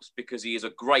of cups, because he is a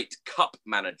great cup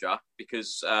manager.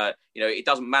 Because, you know, it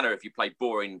doesn't matter if you play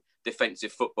boring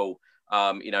defensive football.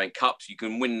 You know, in cups, you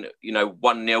can win, you know,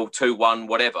 1-0, 2-1,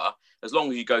 whatever. As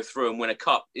long as you go through and win a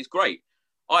cup, it's great.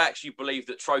 I actually believe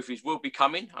that trophies will be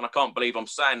coming. And I can't believe I'm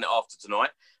saying that after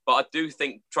tonight. But I do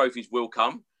think trophies will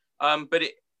come. I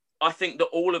think that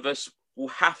all of us will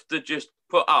have to just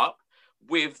put up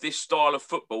with this style of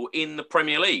football in the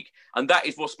Premier League. And that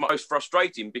is what's most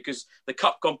frustrating, because the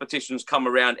cup competitions come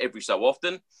around every so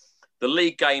often. The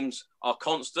league games are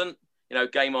constant, you know,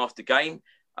 game after game.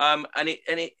 And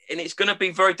it's going to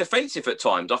be very defensive at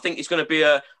times. I think it's going to be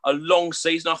a long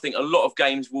season. I think a lot of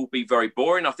games will be very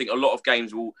boring. I think a lot of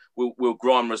games will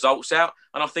grind results out.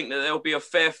 And I think that there'll be a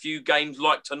fair few games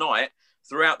like tonight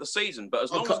throughout the season. But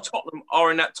as long as Tottenham are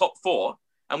in that top four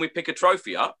and we pick a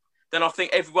trophy up, then I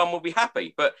think everyone will be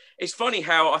happy. But it's funny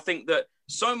how I think that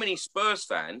so many Spurs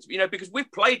fans, you know, because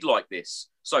we've played like this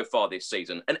so far this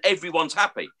season and everyone's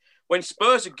happy. When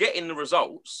Spurs are getting the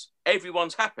results,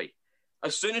 everyone's happy.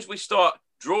 As soon as we start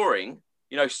drawing,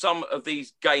 you know, some of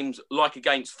these games like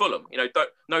against Fulham, you know,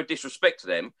 no disrespect to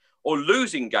them, or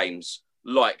losing games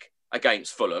like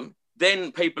against Fulham,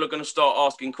 then people are going to start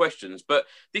asking questions. But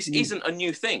this isn't a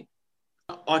new thing.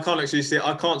 I can't actually see it.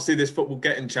 I can't see this football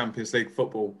getting Champions League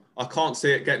football. I can't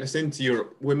see it getting us into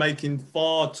Europe. We're making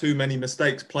far too many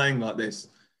mistakes playing like this.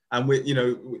 And we, you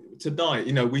know, tonight,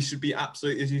 you know, we should be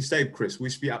absolutely, as you said, Chris, we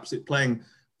should be absolutely playing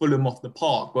Fulham off the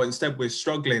park. But instead we're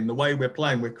struggling. The way we're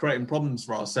playing, we're creating problems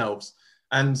for ourselves.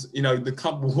 And, you know, the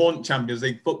club will want Champions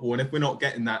League football. And if we're not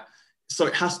getting that, so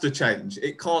it has to change.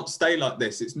 It can't stay like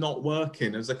this. It's not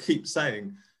working, as I keep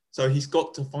saying. So he's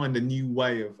got to find a new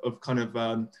way of kind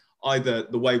of either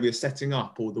the way we're setting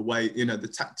up or the way, you know, the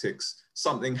tactics.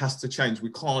 Something has to change.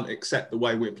 We can't accept the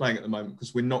way we're playing at the moment,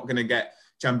 because we're not going to get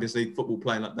Champions League football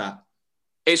playing like that.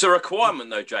 It's a requirement,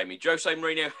 though, Jamie. Jose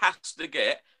Mourinho has to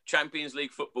get Champions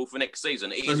League football for next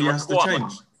season. It is a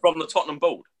requirement from the Tottenham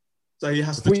board. So he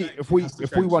has to change. If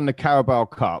we won the Carabao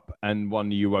Cup and won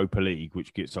the Europa League,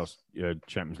 which gets us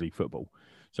Champions League football,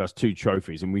 so that's 2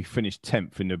 trophies, and we finished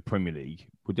 10th in the Premier League,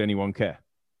 would anyone care?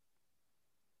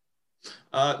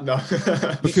 No,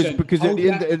 because at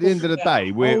the end of the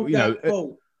day, we're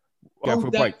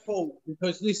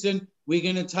because listen, we're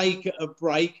going to take a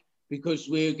break, because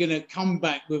we're going to come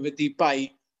back with a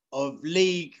debate of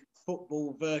league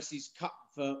football versus cup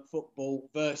football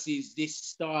versus this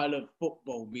style of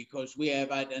football, because we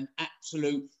have had an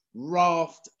absolute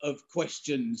raft of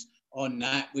questions on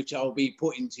that, which I'll be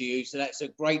putting to you. So that's a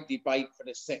great debate for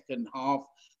the second half.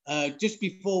 Just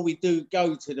before we do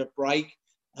go to the break,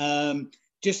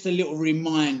 just a little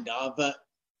reminder that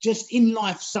just in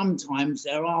life, sometimes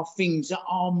there are things that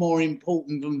are more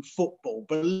important than football.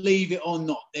 Believe it or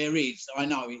not, there is. I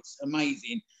know, it's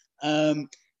amazing.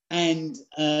 And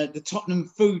the Tottenham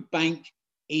Food Bank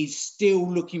is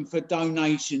still looking for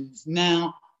donations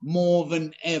now more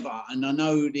than ever. And I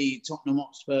know the Tottenham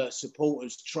Hotspur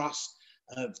Supporters Trust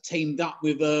have teamed up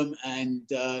with them, and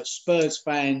Spurs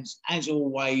fans, as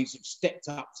always, have stepped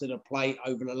up to the plate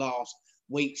over the last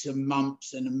weeks and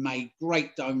months and have made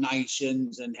great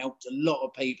donations and helped a lot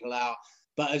of people out.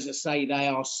 But as I say, they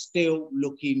are still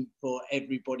looking for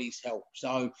everybody's help.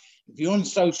 So if you're on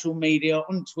social media,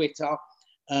 on Twitter,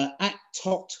 at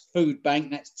Tot Food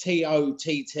Bank, that's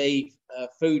TOTT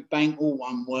Food Bank, all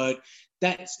one word.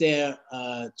 That's their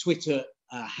Twitter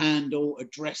handle,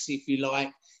 address, if you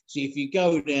like. So if you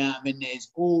go there, I mean, there's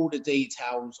all the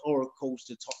details, or of course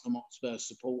the Tottenham Hotspur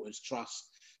Supporters Trust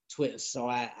Twitter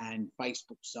site and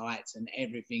Facebook sites and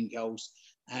everything else,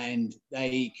 and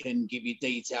they can give you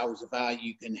details of how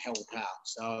you can help out.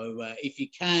 So if you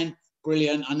can,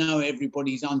 brilliant. I know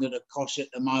everybody's under the cosh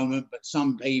at the moment, but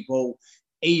some people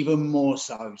even more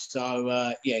so.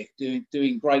 So yeah,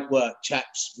 doing great work,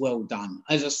 chaps. Well done.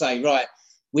 As I say, right,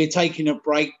 we're taking a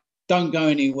break. Don't go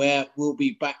anywhere. We'll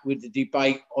be back with the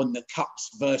debate on the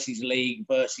cups versus league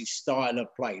versus style of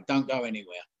play. Don't go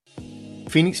anywhere.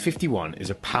 Phoenix 51 is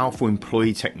a powerful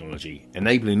employee technology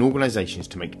enabling organisations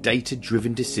to make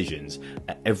data-driven decisions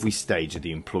at every stage of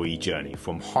the employee journey,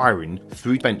 from hiring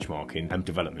through benchmarking and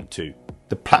development too.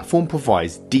 The platform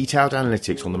provides detailed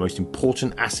analytics on the most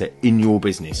important asset in your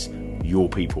business, your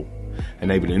people.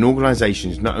 enabling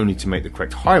organisations not only to make the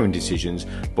correct hiring decisions,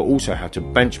 but also how to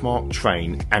benchmark,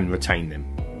 train and retain them.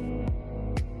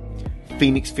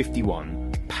 Phoenix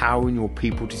 51, powering your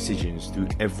people decisions through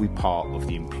every part of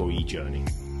the employee journey.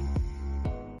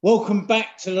 Welcome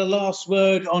back to the last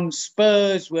word on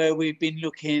Spurs, where we've been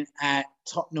looking at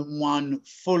Tottenham 1,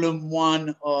 Fulham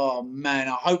 1. Oh, man,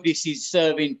 I hope this is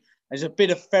serving as a bit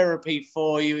of therapy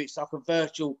for you. It's like a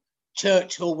virtual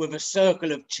church hall with a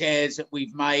circle of chairs that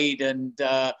we've made, and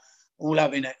all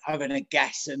having a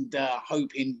gas and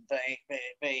hoping that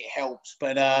it helps.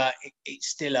 But it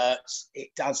still hurts. It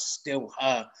does still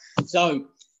hurt. So,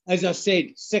 as I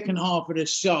said, second half of the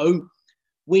show,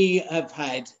 we have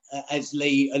had, as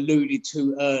Lee alluded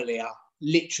to earlier,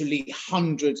 literally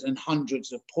hundreds and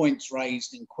hundreds of points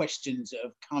raised and questions that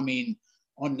have come in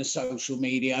on the social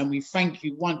media. And we thank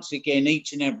you once again,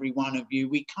 each and every one of you.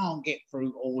 We can't get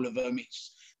through all of them.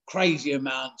 It's crazy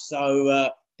amounts. So,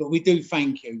 but we do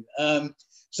thank you.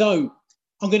 So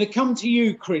I'm going to come to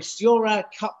you, Chris. You're our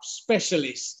cup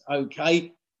specialist,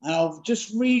 okay? And I'll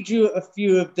just read you a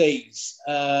few of these.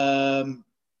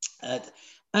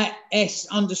 At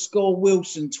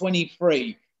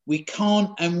S_Wilson23, we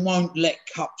can't and won't let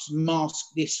cups mask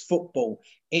this football.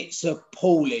 It's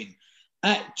appalling.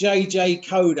 At JJ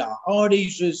Coda, are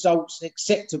these results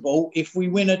acceptable if we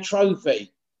win a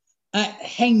trophy? At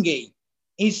Hengi,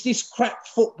 is this crap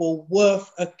football worth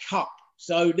a cup?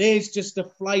 So there's just a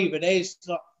flavour. There's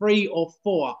like 3 or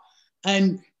 4.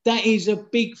 And that is a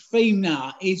big theme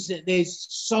now, is that there's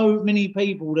so many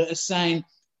people that are saying,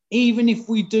 even if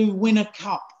we do win a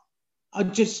cup, I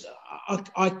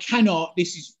cannot,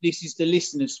 this is the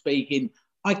listener speaking,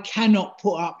 I cannot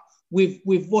put up with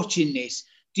watching this.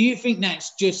 Do you think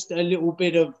that's just a little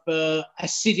bit of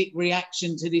acidic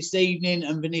reaction to this evening?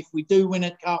 And then if we do win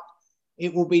a cup,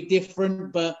 it will be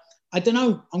different. But I don't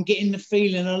know. I'm getting the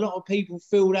feeling a lot of people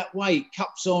feel that way,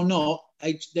 cups or not.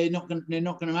 They're not going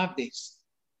to have this.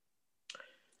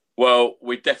 Well,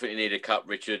 we definitely need a cup,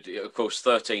 Richard. Of course,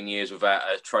 13 years without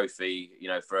a trophy,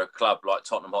 for a club like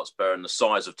Tottenham Hotspur and the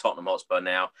size of Tottenham Hotspur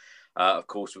now. Of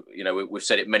course, we've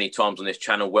said it many times on this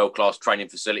channel, world-class training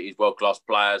facilities, world-class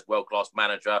players, world-class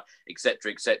manager,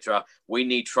 etc., etc. We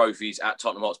need trophies at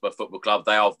Tottenham Hotspur Football Club.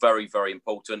 They are very, very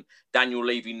important. Daniel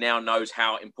Levy now knows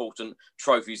how important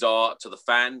trophies are to the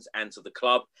fans and to the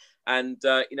club. And,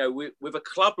 with a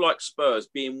club like Spurs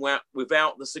being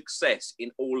without the success in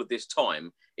all of this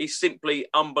time is simply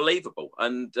unbelievable.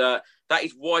 And that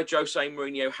is why Jose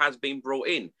Mourinho has been brought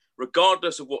in.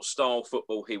 Regardless of what style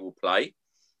football he will play,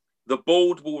 the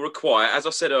board will require, as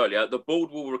I said earlier, the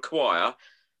board will require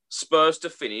Spurs to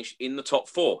finish in the top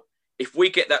 4. If we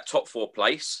get that top 4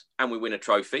 place and we win a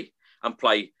trophy and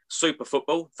play super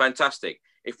football, fantastic.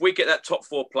 If we get that top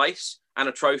 4 place and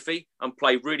a trophy and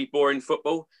play really boring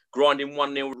football, grinding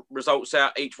 1-0 results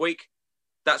out each week,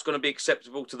 that's going to be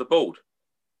acceptable to the board.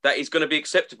 That is going to be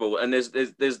acceptable. And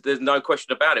there's no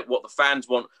question about it, what the fans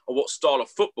want or what style of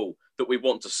football that we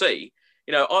want to see.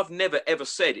 I've never, ever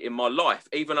said in my life,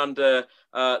 even under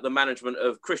the management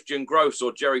of Christian Gross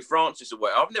or Jerry Francis or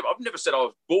whatever, I've never said I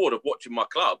was bored of watching my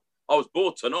club. I was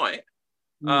bored tonight.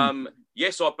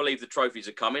 Yes, I believe the trophies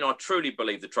are coming. I truly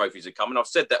believe the trophies are coming. I've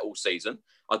said that all season.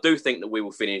 I do think that we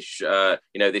will finish,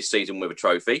 this season with a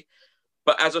trophy.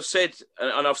 But as I've said,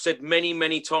 and I've said many,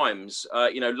 many times,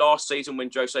 last season when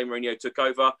Jose Mourinho took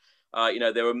over,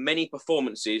 there are many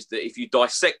performances that if you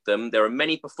dissect them, there are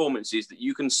many performances that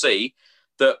you can see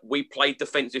that we play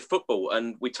defensive football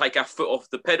and we take our foot off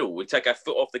the pedal. We take our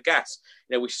foot off the gas.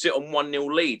 We sit on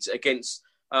 1-0 leads against,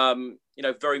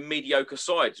 very mediocre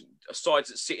sides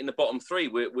that sit in the bottom 3.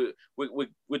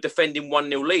 We're defending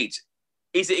 1-0 leads.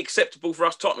 Is it acceptable for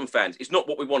us Tottenham fans? It's not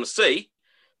what we want to see.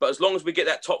 But as long as we get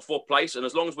that top 4 place and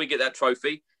as long as we get that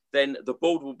trophy, then the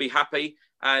board will be happy.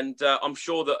 And I'm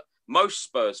sure that most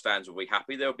Spurs fans will be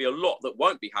happy. There'll be a lot that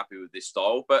won't be happy with this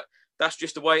style, but that's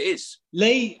just the way it is.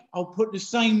 Lee, I'll put the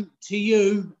same to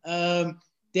you.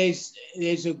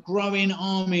 There's a growing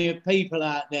army of people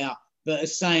out there that are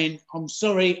saying, I'm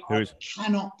sorry, I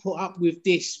cannot put up with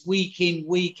this week in,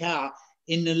 week out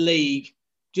in the league.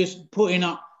 Just putting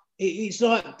up, it's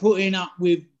like putting up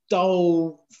with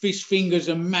dull fish fingers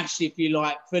and mash, if you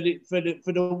like, for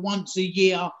the once a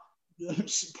year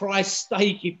price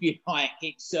steak, if you like.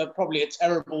 It's probably a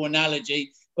terrible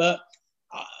analogy, but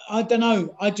I don't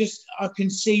know. I can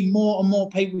see more and more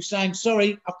people saying,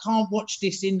 sorry, I can't watch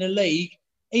this in the league,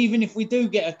 even if we do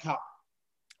get a cup.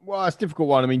 Well, it's a difficult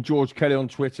one. I mean, George Kelly on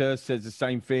Twitter says the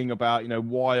same thing about,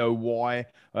 why, oh, why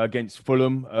against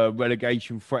Fulham,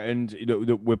 relegation threatened,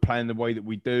 that we're playing the way that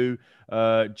we do.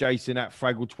 Jason at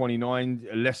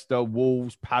Fraggle29, Leicester,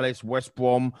 Wolves, Palace, West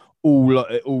Brom, all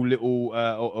little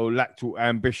or lactal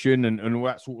ambition and all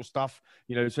that sort of stuff.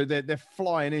 So they're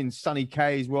flying in. Sonny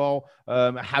K as well.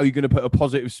 How are you going to put a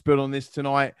positive spin on this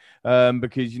tonight?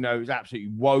 Because, it's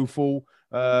absolutely woeful.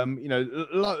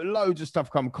 Loads of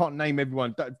stuff come. Can't name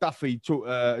everyone. Duffy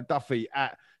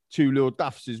at Two Little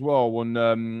Duffs as well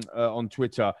on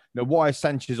Twitter. Why is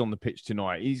Sanchez on the pitch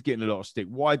tonight? He's getting a lot of stick.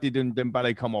 Why didn't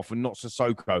Dembele come off and not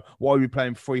Sissoko? Why are we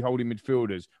playing three holding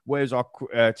midfielders? Where's our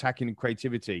attacking and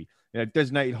creativity?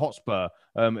 Designated Hotspur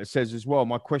says as well,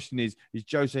 my question is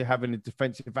Jose having a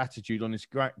defensive attitude on this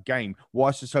game? Why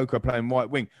is Sissoko playing right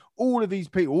wing? All of these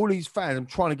people, all these fans, I'm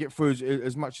trying to get through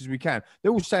as much as we can.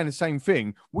 They're all saying the same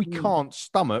thing. We can't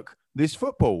stomach this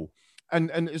football. And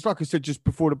it's like I said just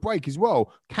before the break as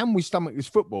well. Can we stomach this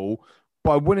football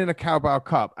by winning a Carabao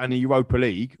Cup and a Europa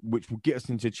League, which will get us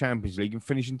into the Champions League and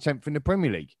finishing 10th in the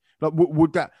Premier League? Like,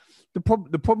 would that the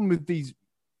problem with these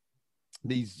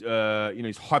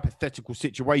hypothetical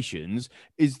situations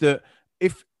is that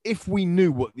if we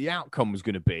knew what the outcome was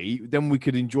going to be, then we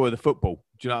could enjoy the football.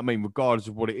 Do you know what I mean? Regardless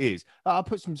of what it is, I'll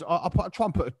try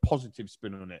and put a positive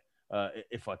spin on it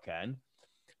if I can.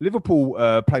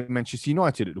 Liverpool played Manchester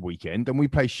United at the weekend, and we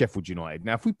play Sheffield United.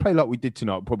 Now, if we play like we did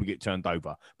tonight, we'll probably get turned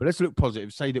over. But let's look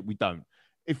positive. Say that we don't.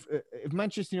 If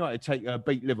Manchester United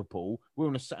beat Liverpool,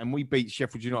 and we beat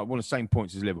Sheffield United, we're on the same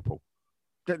points as Liverpool.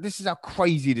 This is how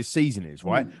crazy this season is,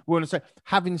 right? We're going to say.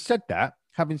 Having said that,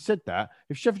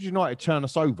 if Sheffield United turn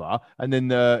us over, and then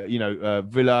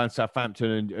Villa and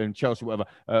Southampton and Chelsea, whatever,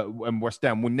 and West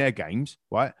Ham win their games,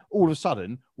 right? All of a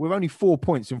sudden, we're only 4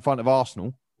 points in front of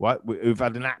Arsenal, right? Who've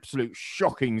had an absolute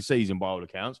shocking season by all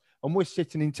accounts, and we're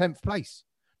sitting in 10th place.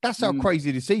 That's how crazy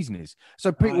the season is.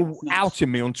 So people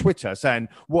outing me on Twitter saying,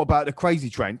 what about the crazy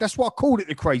train? That's why I called it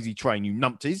the crazy train, you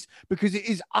numpties, because it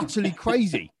is utterly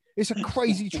crazy. It's a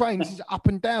crazy train. This is up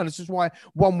and down. This is why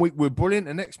 1 week we're brilliant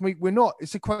and next week we're not.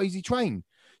 It's a crazy train.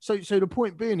 So the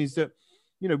point being is that,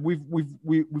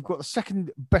 we've got the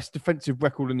second best defensive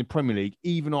record in the Premier League,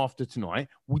 even after tonight.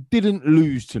 We didn't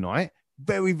lose tonight.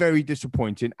 Very, very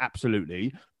disappointing,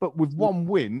 absolutely. But with one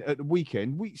win at the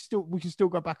weekend, we can still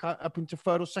go back up into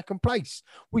third or second place.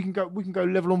 We can go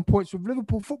level on points with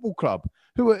Liverpool Football Club,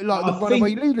 who were like the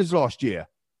runaway leaders last year.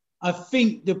 I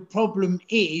think the problem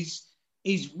is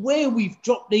where we've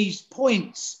dropped these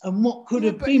points and what could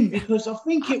have been, because I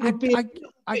think it would be a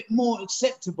bit more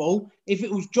acceptable if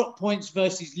it was drop points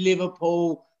versus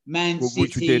Liverpool, Man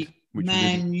City,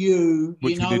 Man U.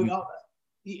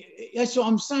 That's what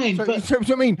I'm saying. So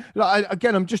I mean,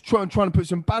 again, I'm just trying to put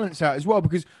some balance out as well,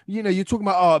 because you're talking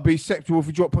about it'd be acceptable if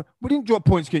we drop points. We didn't drop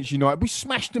points against United. We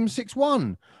smashed them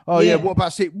 6-1. What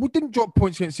about City? We didn't drop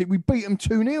points against City. We beat them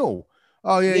 2-0.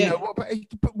 The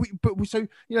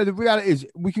reality is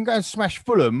we can go and smash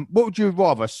Fulham. What would you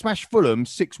rather, smash Fulham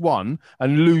 6-1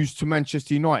 and lose to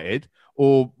Manchester United,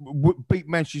 or beat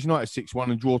Manchester United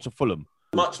 6-1 and draw to Fulham?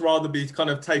 Much rather be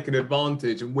kind of taking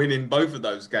advantage and winning both of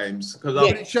those games.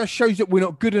 It just shows that we're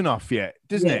not good enough yet,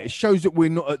 doesn't it? It shows that we're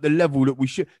not at the level that we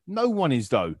should. No one is,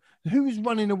 though. Who is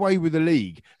running away with the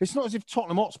league? It's not as if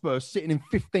Tottenham Hotspur is sitting in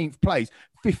 15th place,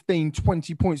 15,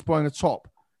 20 points behind the top.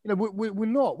 We're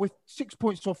not. We're 6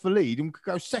 points off the lead and we could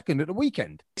go second at the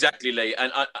weekend. Exactly, Lee.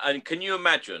 And can you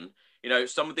imagine,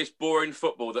 some of this boring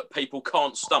football that people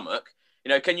can't stomach?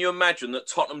 Can you imagine that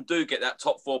Tottenham do get that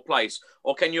top 4 place?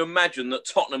 Or can you imagine that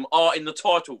Tottenham are in the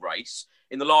title race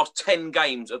in the last 10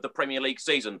 games of the Premier League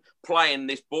season, playing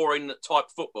this boring type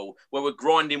football where we're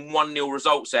grinding 1-0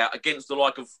 results out against the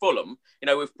like of Fulham?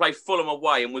 We've played Fulham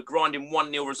away and we're grinding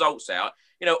 1-0 results out.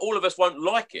 All of us won't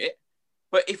like it.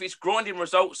 But if it's grinding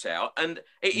results out, and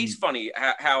it is funny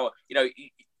how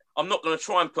I'm not going to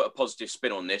try and put a positive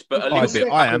spin on this, but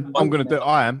I am. I'm going to do it.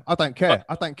 I am. I don't care.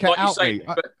 I don't care. Like you say,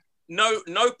 but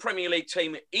no Premier League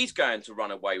team is going to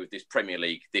run away with this Premier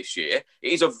League this year.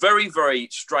 It is a very, very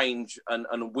strange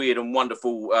and weird and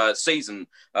wonderful season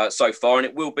so far, and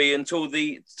it will be until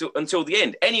the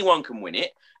end. Anyone can win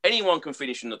it. Anyone can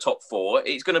finish in the top 4. It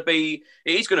is going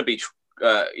to be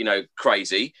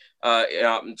crazy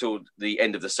up until the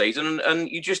end of the season, and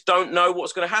you just don't know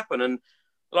what's going to happen. And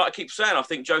like I keep saying, I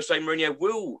think Jose Mourinho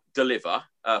will deliver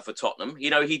for Tottenham.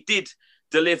 He did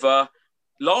deliver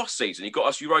last season. He got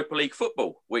us Europa League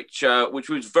football, which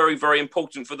was very, very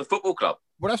important for the football club.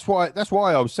 Well, that's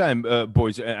why I was saying,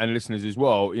 boys and listeners as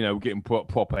well, you know, we're getting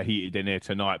proper heated in here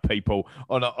tonight, people,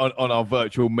 on our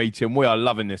virtual meeting. We are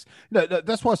loving this. No,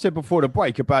 that's why I said before the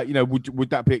break about, you know, would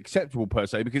that be acceptable per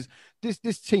se? Because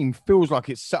this team feels like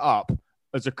it's set up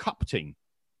as a cup team.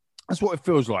 That's what it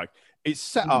feels like. It's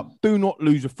set up. Do not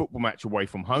lose a football match away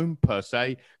from home, per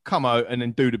se. Come out and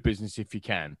then do the business if you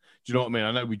can. Do you know what I mean?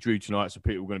 I know we drew tonight, so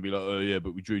people are going to be like, oh, yeah,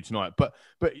 but we drew tonight. But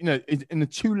you know, in the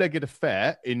two-legged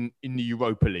affair in the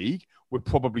Europa League, we're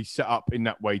probably set up in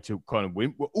that way to kind of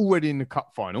win. We're already in the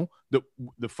cup final, the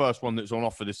first one that's on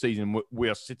offer this season. We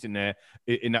are sitting there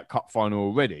in that cup final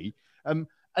already. And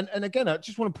again, I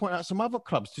just want to point out some other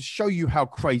clubs to show you how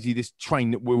crazy this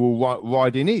train that we're all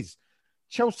riding is.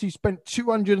 Chelsea spent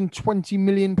 £220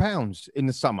 million in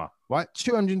the summer, right?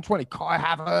 220. Kai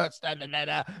Havertz,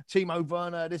 Timo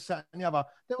Werner, this, that, and the other.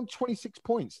 They're on 26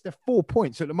 points. They're 4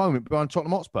 points at the moment behind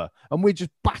Tottenham Hotspur. And we're just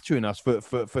battering us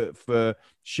for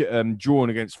drawing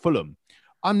against Fulham.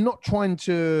 I'm not trying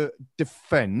to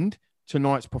defend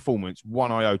tonight's performance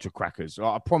one iota, crackers.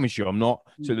 I promise you I'm not.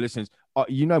 To the listeners,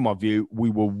 you know my view. We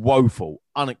were woeful,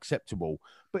 unacceptable.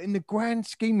 But in the grand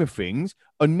scheme of things,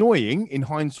 annoying in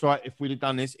hindsight if we'd have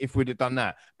done this, if we'd have done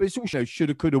that. But it's also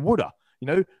shoulda, coulda, woulda, you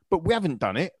know. But we haven't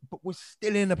done it, but we're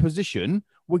still in a position.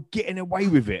 We're getting away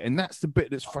with it. And that's the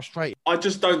bit that's frustrating. I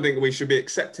just don't think we should be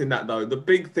accepting that, though. The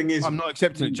big thing is... I'm not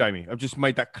accepting it, Jamie. I've just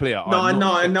made that clear. No, I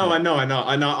know.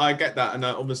 I get that. And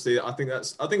obviously, I think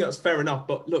that's fair enough.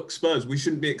 But look, Spurs, we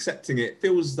shouldn't be accepting it. It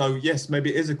feels as though, yes,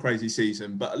 maybe it is a crazy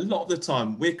season. But a lot of the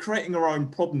time, we're creating our own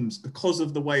problems because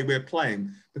of the way we're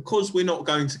playing. Because we're not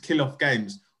going to kill off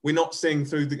games. We're not seeing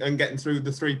through and getting through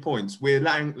the 3 points. We're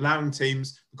allowing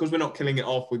teams, because we're not killing it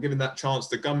off, we're giving that chance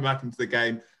to come back into the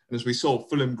game. And as we saw,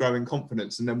 Fulham grow in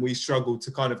confidence, and then we struggled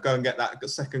to kind of go and get that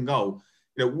second goal.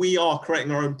 You know, we are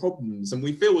creating our own problems, and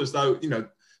we feel as though, you know,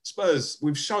 Spurs,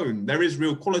 we've shown there is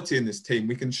real quality in this team.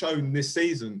 We can show this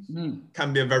season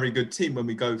can be a very good team when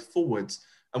we go forwards,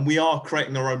 and we are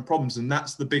creating our own problems. And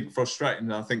that's the big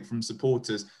frustration, I think, from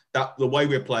supporters, that the way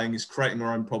we're playing is creating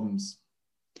our own problems.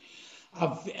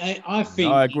 I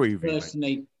think, I agree with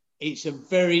personally, you, it's a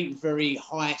very, very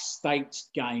high stakes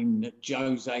game that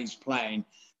Jose's playing,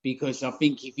 because I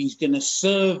think if he's going to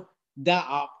serve that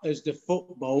up as the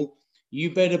football,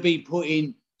 you better be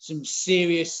putting some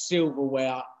serious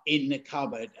silverware in the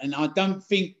cupboard. And I don't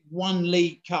think one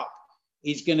League Cup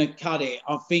is going to cut it.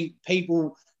 I think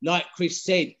people, like Chris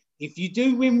said, if you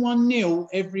do win 1-0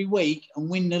 every week and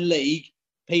win the league,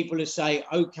 people will say,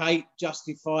 okay,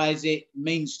 justifies it,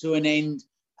 means to an end,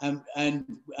 and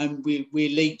we're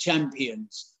league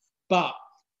champions. But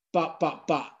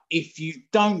if you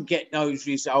don't get those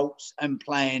results and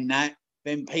playing that,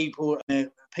 then people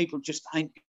just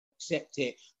ain't accept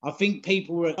it. I think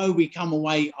people, we come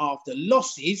away after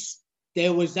losses,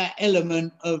 there was that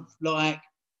element of like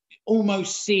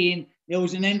almost seeing there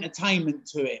was an entertainment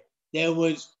to it.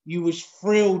 You was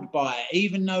thrilled by it.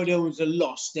 Even though there was a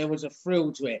loss, there was a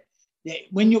thrill to it.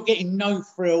 When you're getting no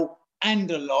thrill and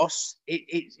a loss,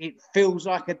 it feels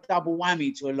like a double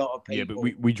whammy to a lot of people.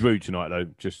 Yeah, but we drew tonight, though,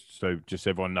 just so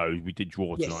everyone knows, we did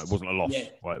draw tonight. Yes. It wasn't a loss,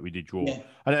 right? We did draw. Yeah.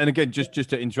 And again, just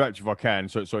to interact, if I can,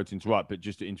 sorry to interrupt, but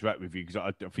just to interact with you, because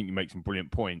I think you make some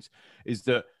brilliant points, is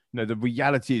that, you know, the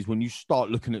reality is when you start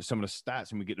looking at some of the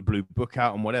stats and we get the blue book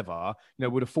out and whatever, you know,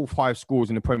 we're the fourth highest scores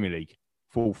in the Premier League.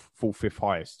 Fifth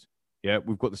highest. Yeah,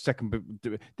 we've got the second.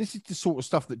 This is the sort of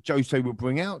stuff that Jose will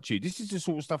bring out to you. This is the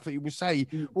sort of stuff that he will say.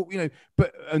 Well, you know,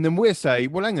 and then we'll say,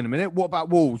 well, hang on a minute. What about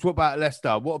Wolves? What about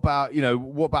Leicester? What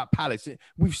about Palace?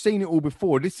 We've seen it all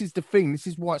before. This is the thing. This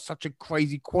is why it's such a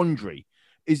crazy quandary.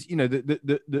 Is, you know,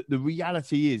 the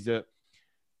reality is that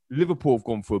Liverpool have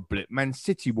gone for a blip. Man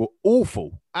City were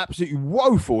awful, absolutely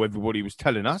woeful. Everybody was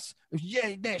telling us,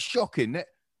 yeah, they're shocking.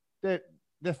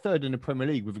 They're third in the Premier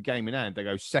League with a game in hand. They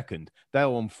go second. They're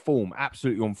on form,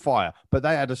 absolutely on fire. But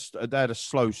they had a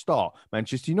slow start.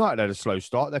 Manchester United had a slow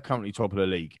start. They're currently top of the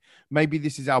league. Maybe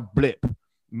this is our blip.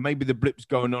 Maybe the blip's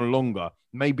going on longer.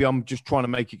 Maybe I'm just trying to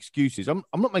make excuses. I'm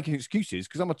not making excuses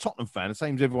because I'm a Tottenham fan, the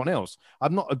same as everyone else.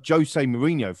 I'm not a Jose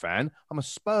Mourinho fan. I'm a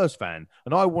Spurs fan.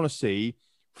 And I want to see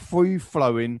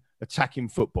free-flowing, attacking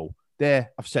football. There,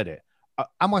 I've said it.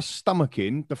 Am I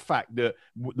stomaching the fact that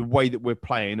the way that we're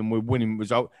playing and we're winning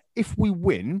result? If we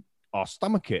win, I'll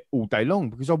stomach it all day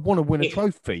long because I want to win a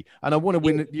trophy and I want to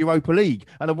win the Europa League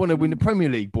and I want to win the Premier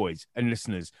League, boys and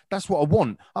listeners. That's what I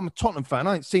want. I'm a Tottenham fan.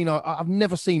 I've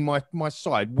never seen my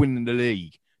side winning the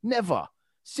league. Never.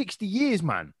 60 years,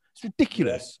 man. It's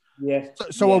ridiculous. Yeah.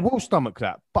 So I will stomach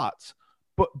that. But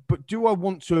But do I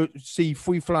want to see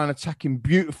free-flowing attacking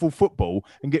beautiful football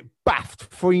and get baffed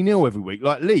 3-0 every week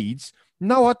like Leeds?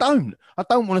 No, I don't. I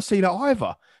don't want to see that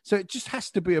either. So it just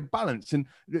has to be a balance. And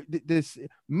there's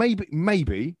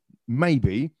maybe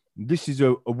this is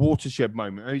a watershed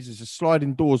moment. This is a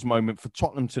sliding doors moment for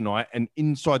Tottenham tonight and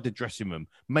inside the dressing room.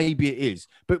 Maybe it is.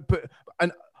 But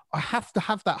I have to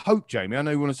have that hope, Jamie. I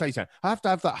know you want to say something. I have to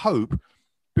have that hope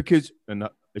because, and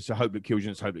it's a hope that kills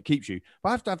you, it's a hope that keeps you. But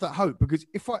I have to have that hope because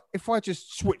if I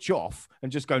just switch off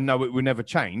and just go, no, it will never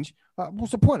change,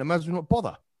 what's the point? I might as well not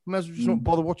bother. I might as well just not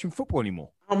bother watching football anymore.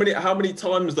 How many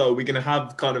times, though, are we going to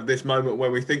have kind of this moment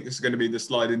where we think this is going to be the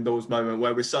sliding doors moment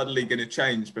where we're suddenly going to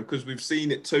change? Because we've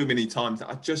seen it too many times.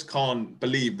 I just can't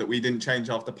believe that we didn't change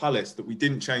after Palace, that we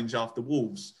didn't change after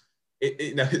Wolves.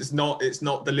 It's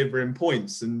not delivering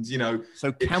points, and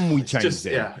So can we change just,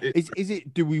 it? Yeah, is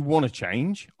it? Do we want to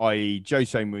change? I.e.,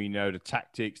 Jose Mourinho, the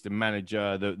tactics, the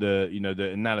manager,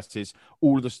 the analysis,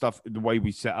 all of the stuff, the way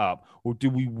we set up, or do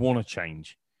we want to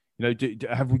change?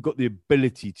 Have we got the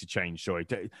ability to change? Sorry,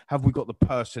 have we got the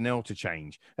personnel to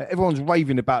change? Everyone's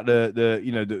raving about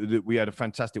that we had a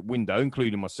fantastic window,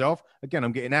 including myself. Again,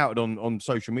 I'm getting outed on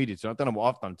social media, so I don't know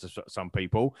what I've done to some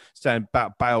people, saying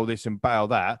about Bale this and Bale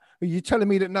that. Are you telling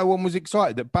me that no one was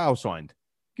excited that Bale signed?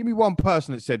 Give me one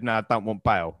person that said, no, I don't want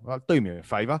Bale. Do me a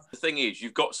favour. The thing is,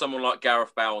 you've got someone like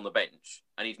Gareth Bale on the bench,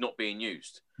 and he's not being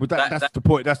used. Well, that's the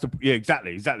point.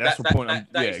 Exactly. That's the point.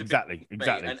 Exactly.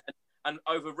 And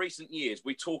over recent years,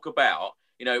 we talk about,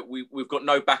 we've got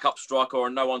no backup striker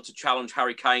or no one to challenge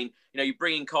Harry Kane. You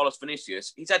bring in Carlos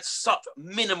Vinicius. He's had such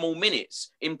minimal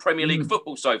minutes in Premier League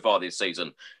football so far this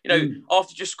season.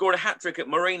 After just scoring a hat-trick at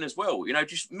Marine as well.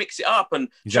 Just mix it up and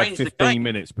change the game. 15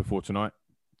 minutes before tonight.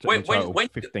 When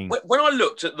I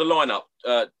looked at the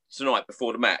lineup tonight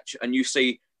before the match and you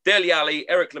see Dele Alli,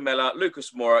 Eric Lamela,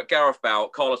 Lucas Moura, Gareth Bale,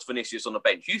 Carlos Vinicius on the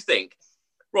bench, you think,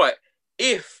 right,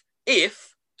 if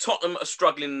Tottenham are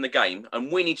struggling in the game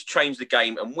and we need to change the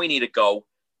game and we need a goal,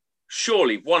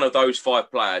 surely one of those 5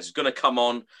 players is going to come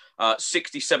on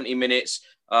 60, 70 minutes,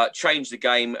 change the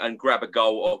game and grab a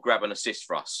goal or grab an assist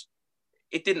for us.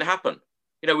 It didn't happen.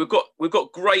 We've got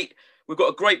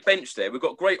a great bench there. We've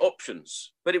got great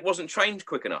options, but it wasn't changed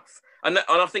quick enough. And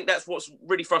I think that's what's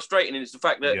really frustrating is the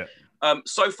fact that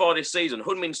so far this season,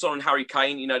 Heung-min Son and Harry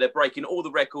Kane, they're breaking all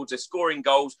the records. They're scoring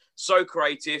goals, so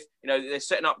creative. They're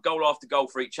setting up goal after goal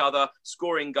for each other,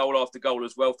 scoring goal after goal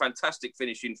as well. Fantastic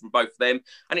finishing from both of them.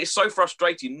 And it's so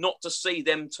frustrating not to see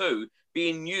them two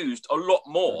being used a lot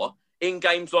more in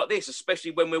games like this,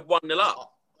 especially when we're 1-0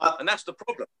 up. And that's the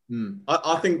problem.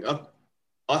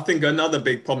 I think another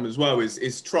big problem as well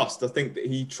is trust. I think that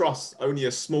he trusts only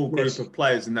a small group of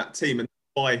players in that team, and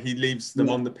that's why he leaves them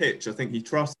on the pitch. I think he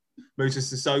trusts Moussa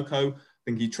Sissoko. I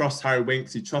think he trusts Harry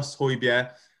Winks. He trusts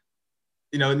Højbjerg.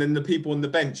 And then the people on the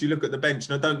bench, you look at the bench,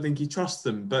 and I don't think he trusts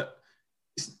them. But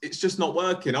it's just not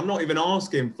working. I'm not even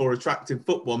asking for attractive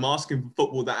football. I'm asking for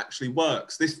football that actually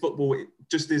works. This football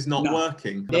just is not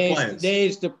working.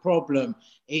 There's the problem.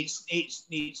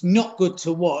 It's not good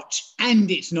to watch,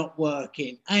 and it's not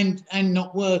working, and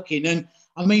not working. And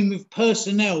I mean, with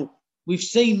personnel, we've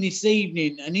seen this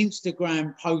evening an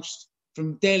Instagram post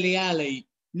from Dele Alli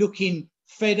looking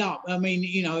fed up. I mean,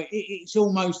 it's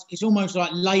almost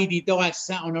like Lady Di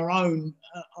sat on her own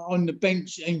on the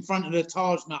bench in front of the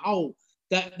Taj Mahal.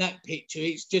 That picture,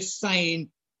 it's just saying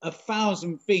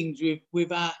 1,000 things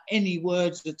without any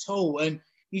words at all. And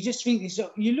you just think,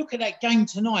 you look at that game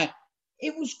tonight,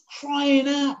 it was crying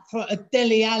out for a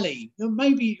Dele Alli.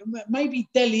 Maybe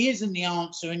Dele isn't the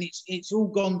answer and it's all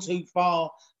gone too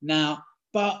far now.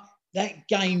 But that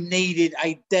game needed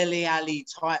a Dele Alli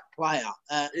type player.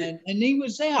 And he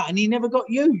was there and he never got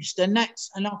used. And I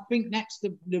think that's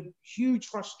the huge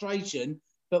frustration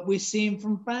that we're seeing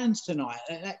from fans tonight.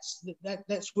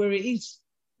 That's where it is.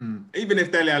 Even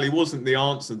if Dele Alli wasn't the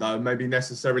answer, though, maybe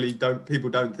necessarily people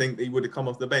don't think that he would have come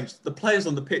off the bench. The players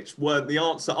on the pitch weren't the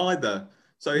answer either.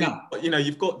 So,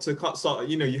 you've got to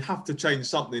you have to change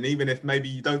something, even if maybe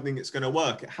you don't think it's going to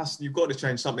work. You've got to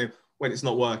change something when it's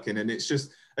not working. And it's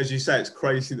just, as you say, it's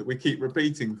crazy that we keep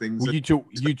repeating things. Well,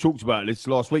 you talked about this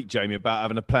last week, Jamie, about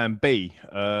having a plan B.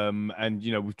 And,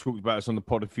 we've talked about this on the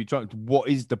pod a few times. What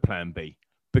is the plan B?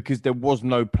 Because there was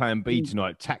no plan B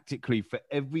tonight. Tactically, for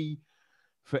every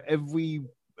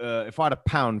if I had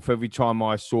 £1 for every time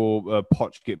I saw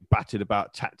Poch get battered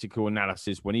about tactical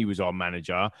analysis when he was our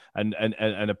manager, and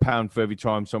 £1 for every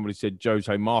time somebody said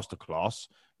Jose masterclass,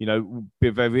 be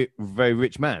a very, very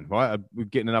rich man, right? We're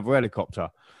getting another helicopter.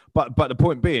 But the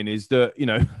point being is that,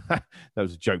 that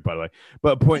was a joke, by the way.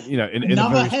 But a point, in a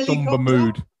very somber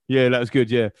mood. Yeah, that was good.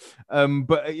 Yeah,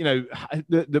 but you know,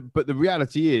 but the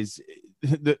reality is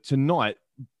that tonight,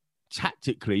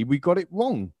 tactically, we got it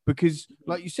wrong because,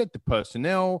 like you said, the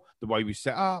personnel, the way we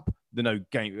set up, the no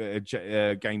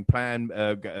game plan,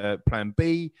 plan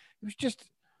B. It was just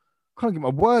can't get my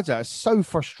words out. It's so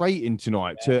frustrating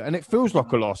tonight, and it feels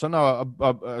like a loss. I know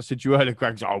I said to you earlier,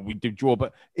 Greg, we did draw,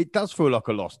 but it does feel like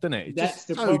a loss, doesn't it? It's That's just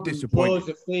the so problem. disappointing. Draws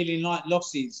are feeling like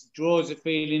losses. Draws are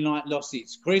feeling like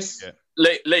losses. Chris? Yeah.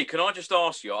 Lee, can I just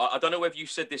ask you, I don't know whether you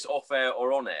said this off air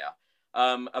or on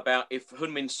air, about if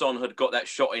Heung-min Son had got that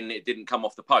shot in, it didn't come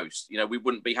off the post, you know, we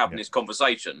wouldn't be having this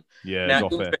conversation. Yeah, now,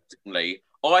 interestingly,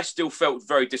 I still felt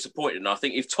very disappointed. And I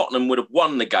think if Tottenham would have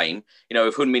won the game, you know,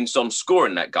 if Heung-min Son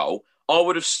scoring that goal, I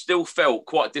would have still felt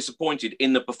quite disappointed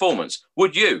in the performance.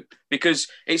 Would you? Because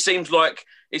it seems like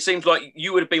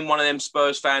you would have been one of them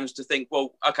Spurs fans to think,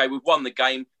 well, okay, we've won the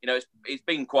game. You know, it's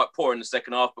been quite poor in the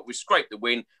second half, but we've scraped the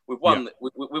win. We've won. Yeah.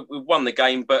 We've won the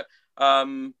game, but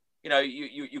you know,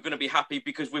 you're going to be happy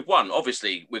because we've won.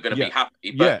 Obviously, we're going to be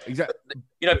happy. But, yeah, exactly.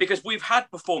 You know, because we've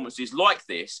had performances like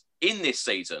this in this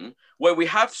season where we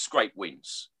have scraped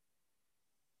wins.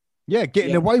 Yeah,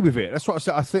 getting away with it. That's what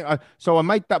I said. I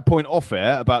made that point off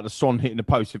air about the Son hitting the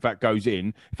post. If that goes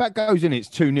in, it's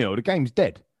 2-0. The game's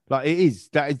dead. Like it is.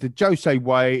 That is the Jose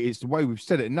way. It's the way we've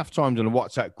said it enough times on the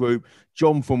WhatsApp group.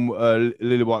 John from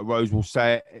Lily White Rose will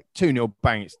say it. 2-0,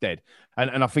 bang, it's dead.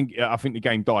 And I think the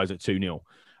game dies at 2-0.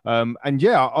 And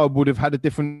yeah, I would have had a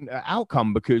different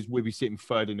outcome because we'd be sitting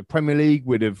third in the Premier League.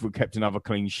 We'd have kept another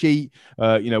clean sheet.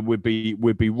 You know, we'd be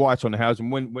right on the house.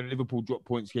 And when Liverpool dropped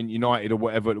points against United or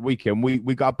whatever at the weekend,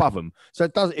 we got above them. So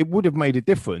it would have made a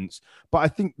difference. But I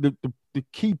think the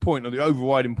key point or the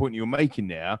overriding point you're making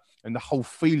there, and the whole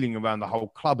feeling around the whole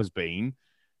club has been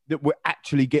that we're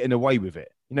actually getting away with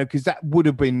it. You know, because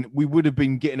we would have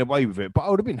been getting away with it, but I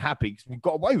would have been happy because we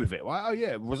got away with it. Right? Oh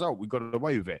yeah, result, we got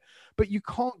away with it. But you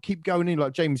can't keep going in,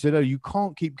 like Jamie said earlier, you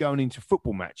can't keep going into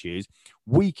football matches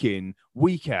week in,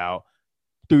 week out,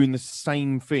 doing the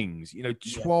same things. You know,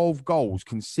 12 goals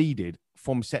conceded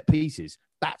from set pieces.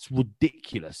 That's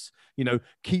ridiculous. You know,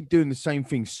 keep doing the same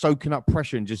thing, soaking up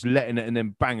pressure and just letting it, and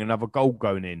then bang, another goal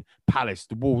going in. Palace,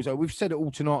 the Wolves. We've said it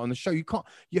all tonight on the show. You can't.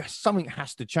 Yes, something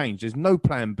has to change. There's no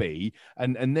plan B,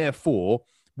 and therefore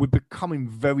we're becoming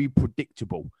very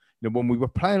predictable. You know, when we were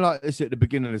playing like this at the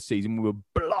beginning of the season, we were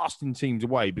blasting teams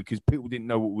away because people didn't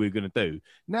know what we were going to do.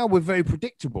 Now we're very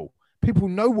predictable. People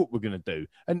know what we're going to do.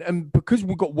 And because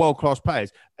we've got world-class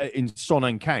players in Son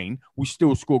and Kane, we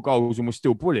still score goals and we're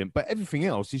still brilliant. But everything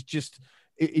else is just,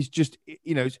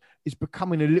 you know, it's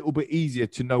becoming a little bit easier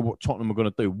to know what Tottenham are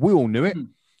going to do. We all knew it.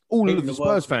 All of the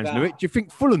Spurs fans knew it. Do you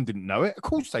think Fulham didn't know it? Of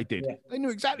course they did. Yeah. They knew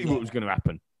exactly what was going to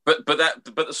happen. But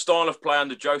the style of play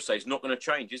under Jose is not going to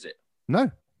change, is it?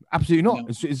 No. Absolutely not. No.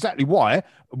 It's exactly why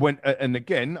and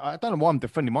again, I don't know why I'm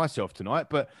defending myself tonight,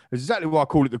 but it's exactly why I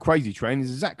call it the crazy train. It's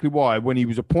exactly why when he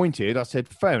was appointed, I said,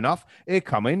 fair enough, he'll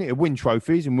come in, he'll win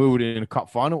trophies, and we'll win in a cup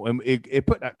final, and he'll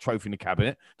put that trophy in the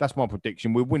cabinet. That's my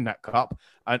prediction. We'll win that cup,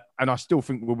 and I still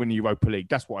think we'll win the Europa League.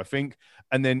 That's what I think.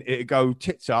 And then it'll go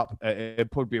tits up. It'll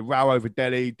probably be a row over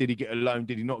Delhi. Did he get a loan?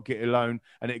 Did he not get a loan?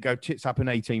 And it'll go tits up in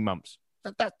 18 months.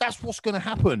 That's what's going to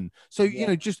happen. So, you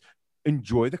know, just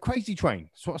enjoy the crazy train.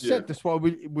 That's what I said. That's why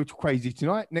we're crazy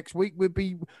tonight. Next week we'll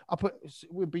be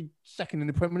second in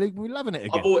the Premier League. We're loving it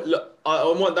again.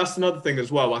 That's another thing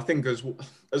as well. I think as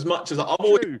much as I've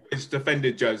always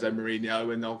defended Jose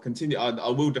Mourinho, and I'll continue, I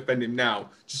will defend him now.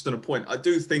 Just on a point, I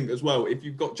do think as well, if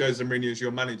you've got Jose Mourinho as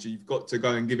your manager, you've got to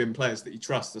go and give him players that he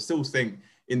trusts. I still think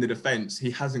in the defence,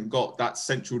 he hasn't got that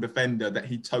central defender that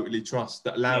he totally trusts,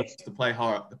 that allows him to play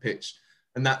higher up the pitch.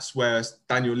 And that's where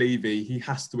Daniel Levy, he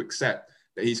has to accept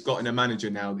that he's got in a manager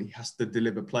now that he has to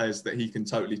deliver players that he can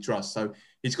totally trust. So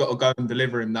he's got to go and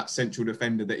deliver him that central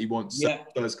defender that he wants, so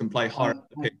players can play higher up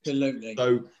the pitch. Absolutely.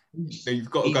 So you've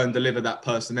got to go and deliver that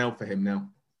personnel for him now.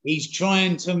 He's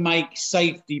trying to make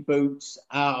safety boots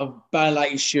out of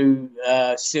ballet shoe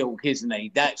silk, isn't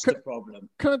he? That's the problem.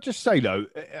 Can I just say, though,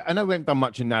 I know we haven't done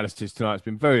much analysis tonight. It's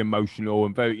been very emotional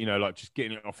and very, you know, like just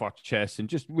getting it off our chest and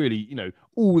just really, you know,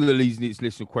 all the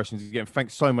listener questions. Again,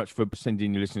 thanks so much for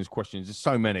sending your listeners' questions. There's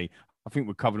so many. I think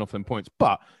we're covering off them points.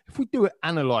 But if we do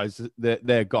analyse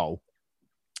their goal,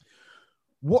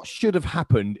 what should have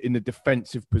happened in the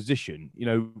defensive position? You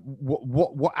know,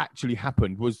 what actually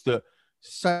happened was that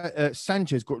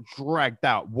Sanchez got dragged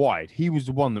out wide. He was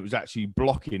the one that was actually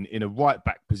blocking in a right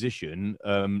back position,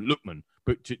 Lookman,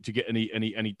 but to get and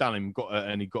he done him,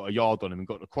 and he got a yard on him and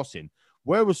got the cross in.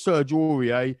 Where was Serge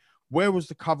Aurier? Where was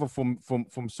the cover from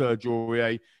Serge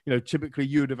Aurier? You know, typically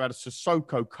you would have had a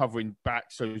Sissoko covering back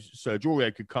so Serge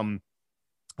Aurier could come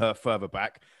further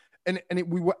back.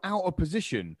 we were out of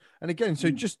position. And again, so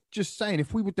just saying,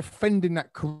 if we were defending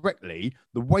that correctly,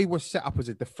 the way we're set up as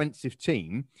a defensive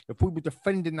team, if we were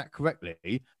defending that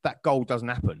correctly, that goal doesn't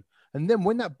happen. And then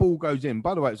when that ball goes in,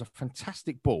 by the way, it was a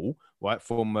fantastic ball, right,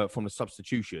 from the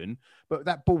substitution. But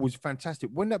that ball was fantastic.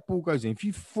 When that ball goes in, if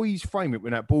you freeze frame it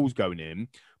when that ball's going in,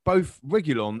 both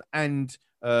Reguilón and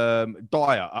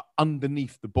Dyer are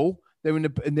underneath the ball. They're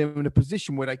in a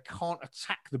position where they can't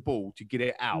attack the ball to get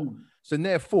it out. So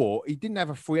therefore, he didn't have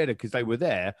a free header because they were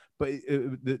there. But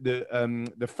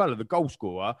the fella, the goal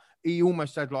scorer, he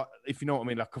almost had, like, if you know what I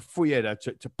mean, like a free header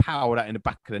to power that in the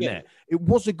back of the net. It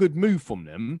was a good move from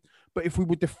them. But if we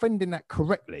were defending that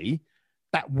correctly,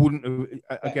 that wouldn't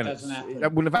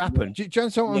that wouldn't have happened. Do you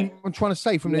understand what I'm trying to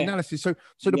say from the analysis? So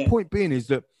the point being is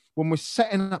that when we're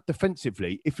setting up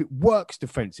defensively, if it works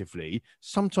defensively,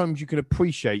 sometimes you can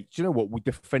appreciate, do you know what, we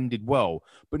defended well.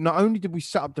 But not only did we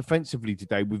set up defensively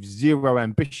today with zero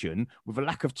ambition, with a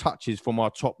lack of touches from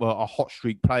our hot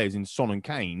streak players in Son and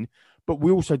Kane, but we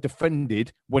also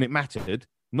defended when it mattered,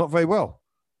 not very well.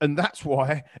 And that's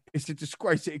why it's a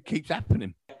disgrace that it keeps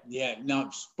happening. Yeah, no,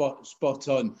 spot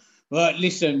on. Right,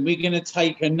 listen, we're going to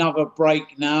take another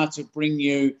break now to bring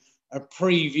you a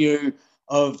preview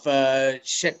of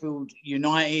Sheffield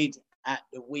United at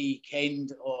the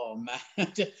weekend. Oh,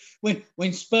 man.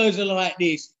 when Spurs are like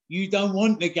this, you don't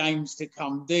want the games to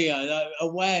come, do you?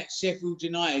 Away at Sheffield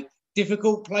United,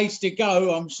 difficult place to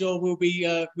go. I'm sure we'll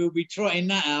be trotting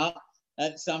that out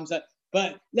at some stage.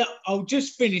 But look, I'll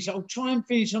try and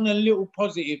finish on a little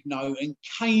positive note. And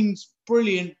Kane's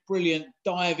brilliant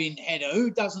diving header.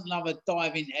 Who doesn't love a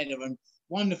diving header? And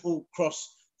wonderful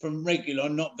cross from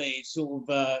Reguilón. Not that it sort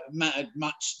of mattered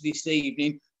much this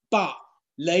evening. But,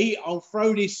 Lee, I'll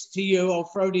throw this to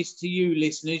you,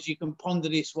 listeners. You can ponder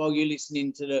this while you're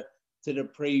listening to the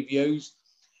previews.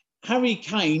 Harry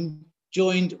Kane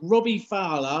joined Robbie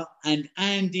Fowler and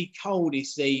Andy Cole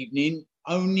this evening.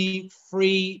 Only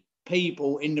 3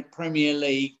 people in the Premier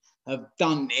League have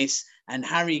done this, and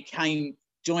Harry Kane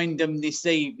joined them this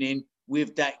evening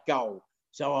with that goal.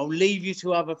 So I'll leave you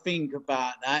to have a think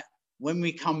about that. When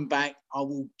we come back, I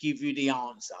will give you the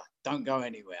answer. Don't go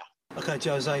anywhere. Okay,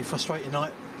 Jose, frustrating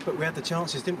night, but we had the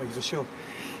chances, didn't we, for sure?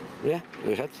 Yeah,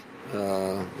 we had.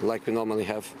 Like we normally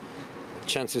have.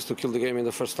 Chances to kill the game in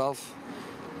the first half,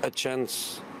 a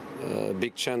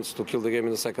big chance to kill the game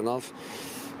in the second half,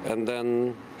 and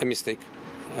then a mistake.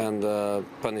 And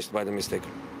punished by the mistake.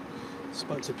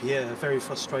 Spoke to Pierre, a very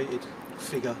frustrated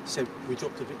figure, said we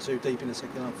dropped a bit too deep in the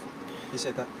second half. He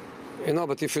said that. You know,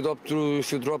 but if you drop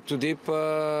too deep,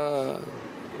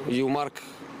 you mark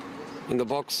in the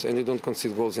box and you don't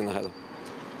concede goals in the header.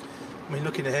 I mean,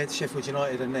 looking ahead, Sheffield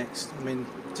United are next. I mean,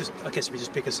 I guess we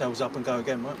just pick ourselves up and go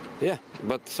again, right? Yeah,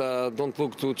 but don't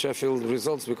look to Sheffield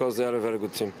results because they are a very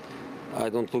good team. I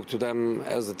don't look to them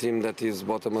as a team that is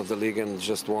bottom of the league and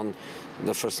just won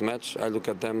the first match. I look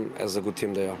at them as a good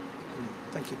team they are.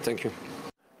 Thank you. Thank you.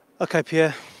 Okay,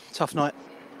 Pierre, tough night.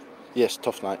 Yes,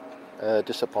 tough night.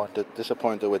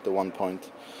 Disappointed with the 1 point.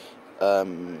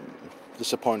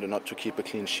 Disappointed not to keep a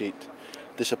clean sheet.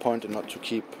 Disappointed not to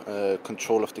keep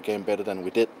control of the game better than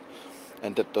we did.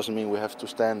 And that doesn't mean we have to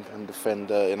stand and defend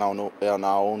in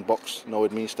our own box. No,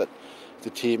 it means that the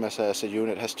team as a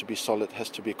unit has to be solid, has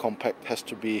to be compact, has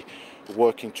to be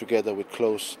working together with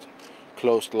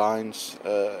closed lines,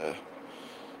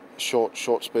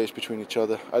 short space between each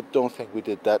other. I don't think we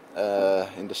did that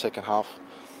in the second half.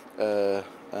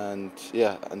 And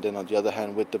then on the other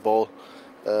hand, with the ball,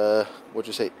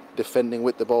 defending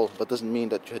with the ball, but doesn't mean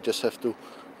that you just have to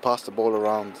pass the ball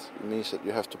around. It means that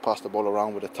you have to pass the ball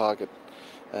around with a target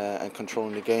and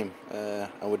controlling the game,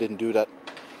 and we didn't do that.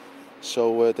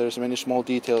 So there's many small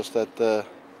details that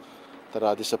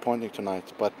are disappointing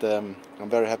tonight. But I'm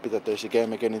very happy that there's a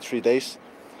game again in 3 days.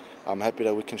 I'm happy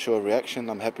that we can show a reaction.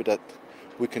 I'm happy that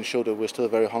we can show that we're still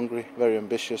very hungry, very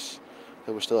ambitious,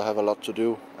 that we still have a lot to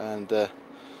do. And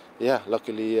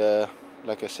luckily,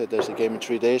 like I said, there's a game in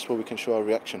 3 days where we can show our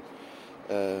reaction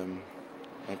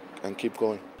and keep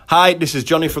going. Hi, this is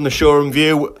Johnny from the Showroom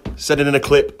View, sending in a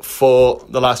clip for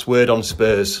the last word on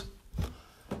Spurs.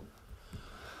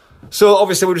 So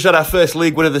obviously we just had our first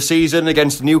league win of the season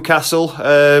against Newcastle.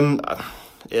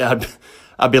 I'd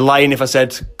be lying if I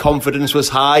said confidence was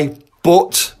high,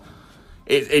 but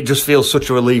it just feels such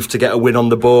a relief to get a win on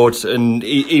the board. And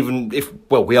even if,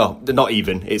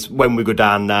 it's when we go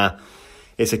down there,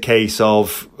 it's a case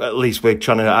of at least we're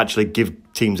trying to actually give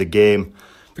teams a game.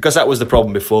 Because that was the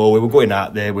problem before. We were going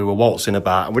out there, we were waltzing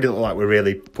about, and we didn't look like we were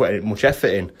really putting much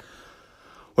effort in.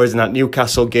 Whereas in that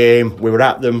Newcastle game, we were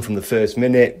at them from the first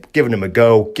minute, giving them a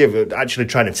go, actually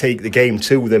trying to take the game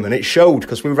to them, and it showed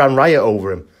because we ran riot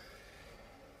over them.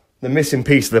 The missing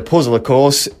piece of the puzzle, of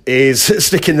course, is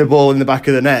sticking the ball in the back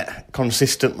of the net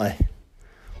consistently.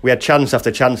 We had chance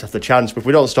after chance after chance, but if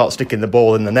we don't start sticking the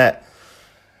ball in the net,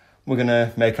 we're going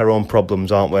to make our own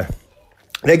problems, aren't we?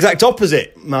 The exact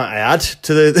opposite, might I add,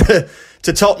 to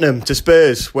Tottenham, to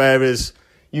Spurs, whereas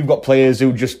you've got players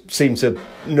who just seem to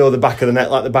know the back of the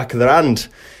net like the back of their hand.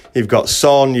 You've got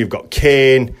Son, you've got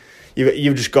Kane,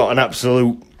 you've just got an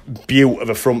absolute beaut of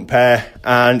a front pair,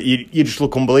 and you just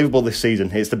look unbelievable this season.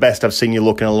 It's the best I've seen you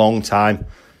look in a long time.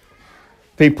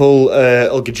 People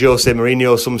will give Jose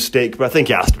Mourinho some stick, but I think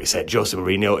it has to be said, Jose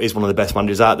Mourinho is one of the best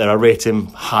managers out there. I rate him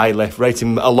highly, rate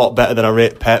him a lot better than I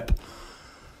rate Pep.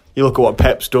 You look at what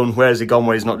Pep's done, where's he gone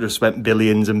where he's not just spent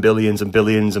billions and billions and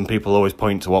billions, and people always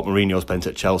point to what Mourinho spent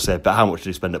at Chelsea, but how much did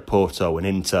he spend at Porto and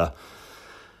Inter?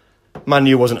 Man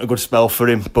U wasn't a good spell for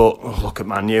him, but look at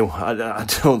Man U. I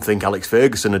don't think Alex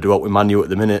Ferguson would do up with Man U at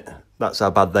the minute. That's how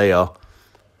bad they are.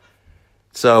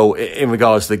 So in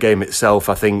regards to the game itself,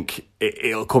 I think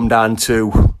it'll come down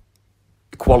to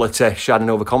quality shining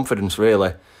over confidence,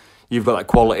 really. You've got that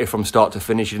quality from start to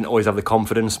finish. You didn't always have the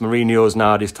confidence. Mourinho's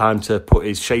now had his time to put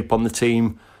his shape on the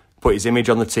team, put his image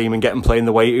on the team and get them playing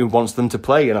the way he wants them to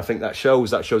play. And I think that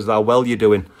shows how well you're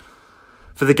doing.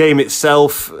 For the game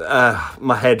itself,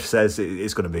 my head says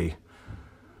it's going to be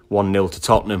 1-0 to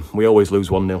Tottenham. We always lose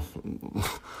 1-0.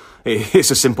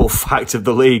 It's a simple fact of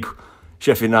the league.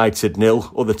 Sheffield United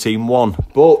 0, other team 1.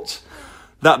 But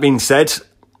that being said,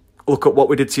 look at what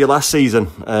we did to you last season.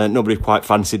 Nobody quite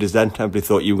fancied us then. Everybody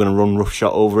thought you were going to run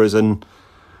roughshod over us, and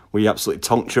we absolutely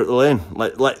tonked you at the lane.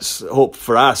 Let's hope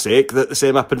for our sake that the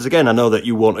same happens again. I know that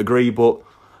you won't agree, but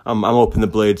I'm hoping the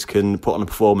Blades can put on a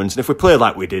performance. And if we play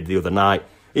like we did the other night,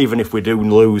 even if we do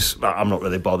lose, I'm not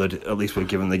really bothered. At least we're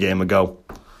giving the game a go.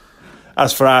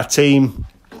 As for our team,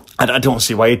 I don't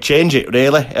see why you'd change it,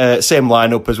 really. Same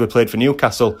lineup as we played for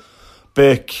Newcastle.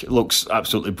 Burke looks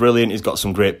absolutely brilliant. He's got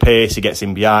some great pace. He gets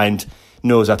in behind,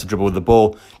 knows how to dribble with the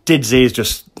ball. Didsey is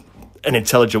just an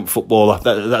intelligent footballer.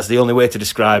 That's the only way to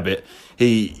describe it.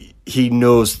 He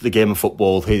knows the game of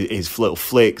football. His little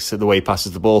flicks, the way he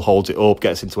passes the ball, holds it up,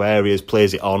 gets into areas,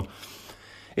 plays it on.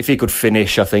 If he could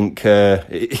finish, I think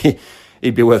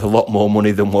he'd be worth a lot more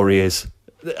money than what he is.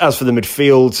 As for the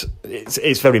midfield,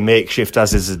 it's very makeshift,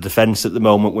 as is the defence at the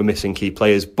moment. We're missing key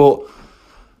players, but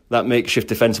that makeshift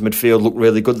defensive midfield looked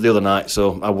really good the other night,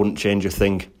 so I wouldn't change a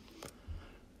thing.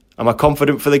 Am I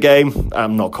confident for the game?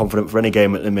 I'm not confident for any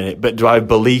game at the minute, but do I have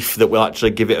belief that we'll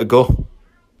actually give it a go?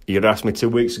 You'd asked me 2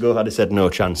 weeks ago, I'd have said no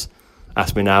chance.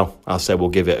 Ask me now, I'll say we'll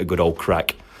give it a good old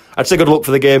crack. I'd say good luck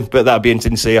for the game, but that'd be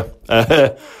insincere.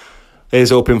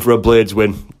 Here's hoping for a Blades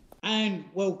win. And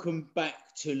welcome back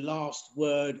to Last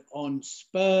Word on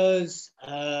Spurs.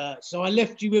 So I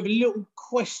left you with a little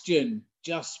question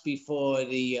just before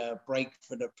the break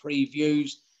for the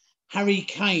previews. Harry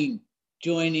Kane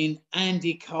joining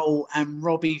Andy Cole and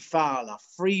Robbie Fowler,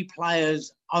 3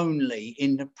 players only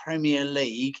in the Premier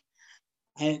League.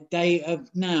 And they're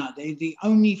the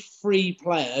only 3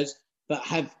 players that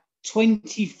have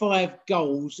 25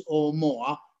 goals or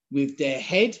more with their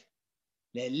head,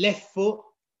 their left foot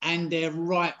and their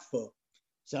right foot.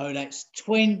 So that's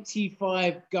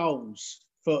 25 goals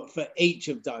for each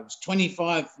of those.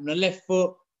 25 from the left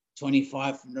foot,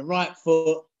 25 from the right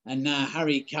foot, and now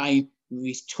Harry Kane with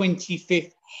his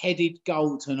 25th headed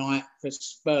goal tonight for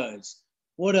Spurs.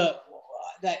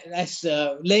 That's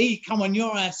Lee, come on,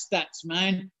 you're our stats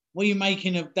man. What are you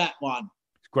making of that one?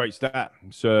 Great stat.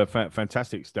 It's a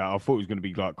fantastic stat. I thought it was going to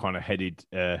be like kind of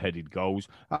headed goals.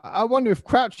 I wonder if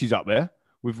Crouch is up there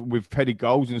with headed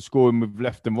goals and scoring with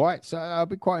left and right. So I'll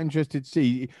be quite interested to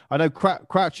see. I know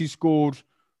Crouch has scored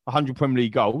 100 Premier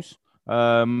League goals.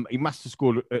 He must have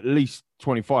scored at least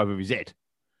 25 with his head.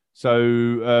 So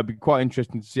it'll be quite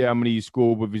interesting to see how many he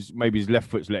scored with maybe his left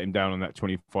foot's let him down on that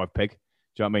 25 peg. Do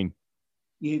you know what I mean?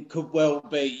 You could well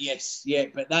be, yes, yeah,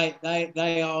 but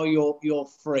they are your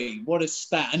 3. What a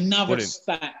stat! Another Brilliant.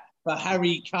 Stat for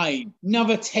Harry Kane.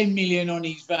 Another 10 million on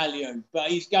his value,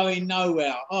 but he's going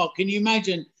nowhere. Oh, can you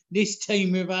imagine this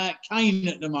team without Kane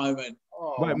at the moment?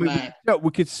 Oh, right, man.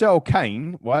 We could sell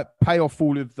Kane, right? Pay off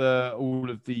all of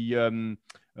the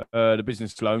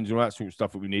business loans and all that sort of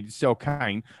stuff that we needed. Sell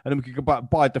Kane, and then we could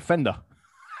buy a defender.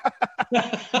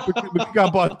 we could go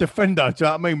and buy a defender. Do you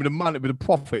know what I mean? With the money, with the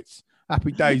profits.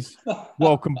 Happy days.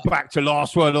 Welcome back to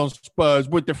Last Word on Spurs.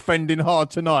 We're defending hard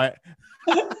tonight.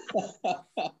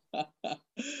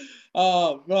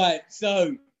 Oh, right.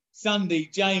 So, Sunday,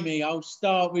 Jamie, I'll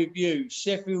start with you.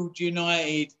 Sheffield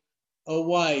United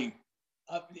away.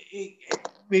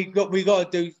 We've got to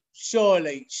do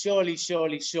surely.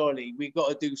 We've got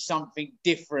to do something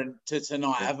different to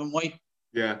tonight, haven't we?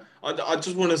 Yeah, I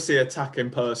just want to see attacking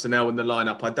personnel in the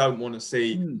lineup. I don't want to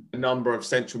see a number of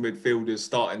central midfielders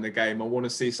starting the game. I want to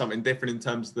see something different in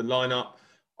terms of the lineup.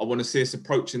 I want to see us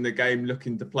approaching the game,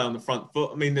 looking to play on the front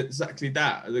foot. I mean, exactly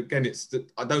that. Again,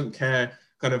 I don't care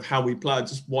kind of how we play. I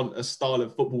just want a style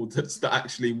of football that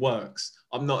actually works.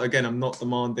 I'm not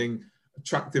demanding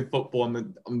attractive football.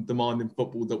 I'm demanding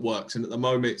football that works. And at the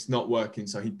moment, it's not working.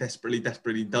 So he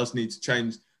desperately does need to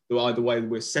change either way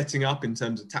we're setting up in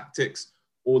terms of tactics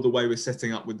or the way we're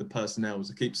setting up with the personnel,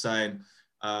 as I keep saying.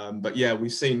 But yeah,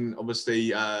 we've seen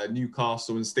obviously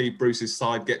Newcastle and Steve Bruce's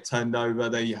side get turned over.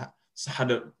 They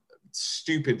had a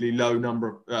stupidly low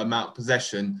amount of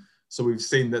possession. So we've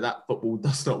seen that football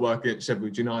does not work against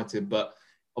Sheffield United. But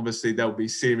obviously there'll be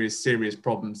serious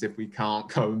problems if we can't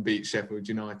go and beat Sheffield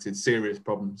United. Serious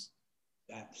problems.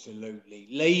 Absolutely.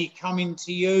 Lee, coming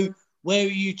to you. Where are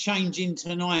you changing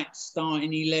tonight,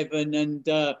 starting 11 and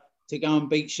to go and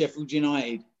beat Sheffield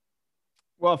United?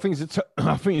 Well, I think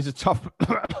it's a tough.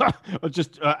 I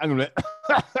just hang on a minute.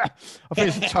 I think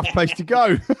it's a tough place to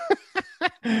go.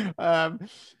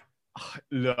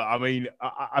 Look, I mean,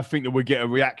 I think that we get a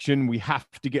reaction. We have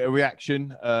to get a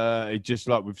reaction. It just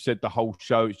like we've said the whole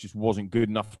show, it just wasn't good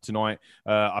enough tonight.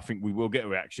 I think we will get a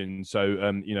reaction. So,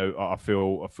 I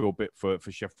feel a bit for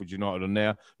Sheffield United on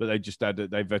there, but they've just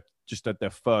had their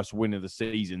first win of the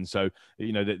season. So,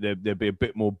 they'll be a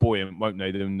bit more buoyant, won't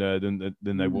they, than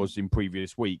they was in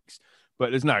previous weeks.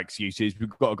 But there's no excuses. We've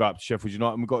got to go up to Sheffield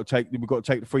United and we've got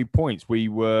to take the 3 points. We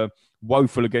were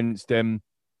woeful against them.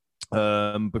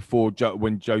 Before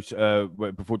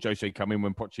Jose came in,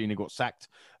 when Pochettino got sacked,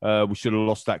 we should have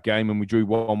lost that game and we drew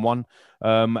 1-1.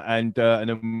 And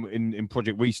then in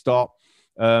Project Restart,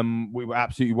 we were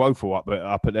absolutely woeful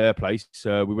up at their place.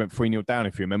 We went 3-0 down,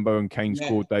 if you remember, and Kane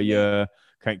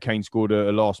scored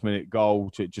a last-minute goal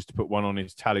to put one on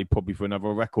his tally, probably for another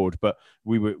record. But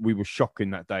we were shocking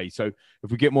that day. So if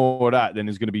we get more of that, then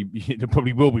there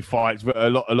probably will be fights, but a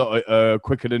lot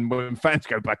quicker than when fans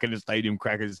go back in the stadium,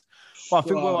 crackers. But I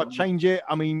think I'd change it.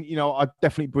 I mean, I'd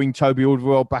definitely bring Toby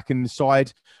Alderweireld back in the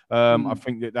side. I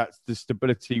think that's the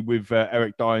stability with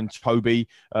Eric Dyer and Toby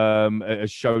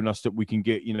has shown us that we can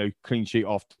get, clean sheet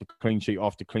after clean sheet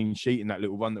after clean sheet in that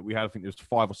little run that we had. I think there's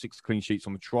 5 or 6 clean sheets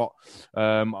on the trot.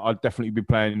 I'd definitely be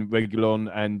playing Reguilon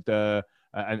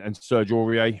and Serge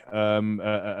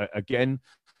Aurier again.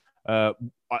 I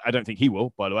don't think he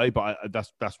will, by the way, but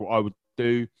that's what I would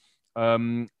do.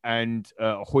 And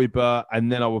Højbjerg,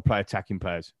 and then I would play attacking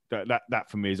players. That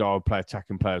for me is I would play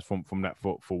attacking players from that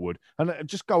foot forward, and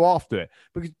just go after it,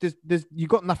 because you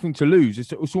got nothing to lose.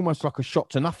 It's almost like a shot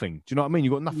to nothing. Do you know what I mean?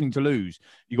 You got nothing to lose.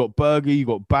 You got Berge, you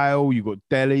got Bale, you got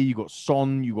Dele, you got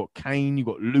Son, you got Kane, you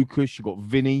got Lucas, you got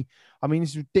Vinny. I mean,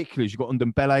 this is ridiculous. You got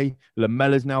Ndombele,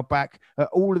 Lamella's now back.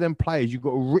 All of them players, you've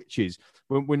got riches.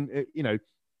 When it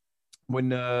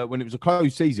was a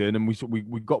closed season and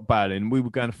we got Bale in, we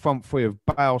were going front three of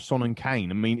Bale, Son, and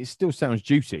Kane. I mean, it still sounds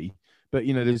juicy, but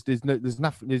there's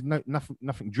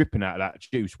nothing dripping out of that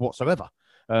juice whatsoever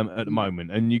at the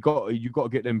moment. And you got to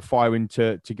get them firing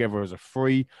together as a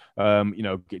three.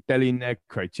 Get Dele in there,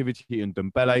 creativity, and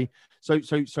Ndombele.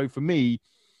 So for me,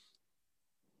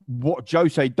 what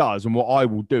Jose does and what I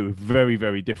will do are very,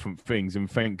 very different things. And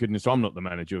thank goodness I'm not the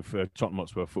manager of Tottenham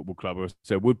Hotspur Football Club, or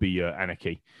there would be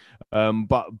anarchy.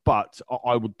 But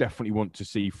I would definitely want to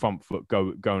see front foot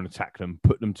go and attack them,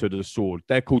 put them to the sword.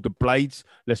 They're called the Blades.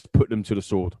 Let's put them to the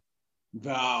sword.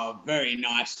 Oh, very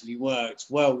nicely worked.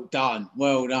 Well done.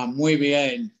 Muy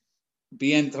bien.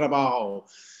 Bien trabajo.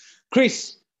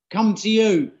 Chris, come to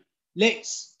you.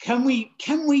 Can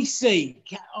we see?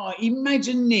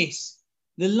 Imagine this.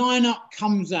 The lineup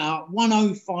comes out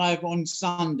 1:05 on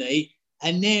Sunday,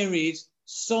 and there is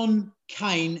Son,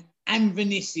 Kane, and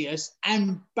Vinicius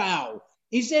and Bale.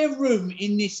 Is there room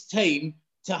in this team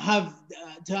to have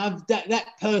that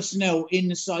personnel in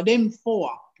the side? Them 4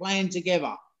 playing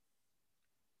together.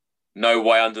 No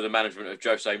way under the management of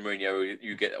Jose Mourinho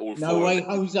you get all 4. No way,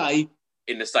 Jose.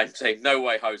 In the same team. No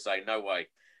way, Jose. No way.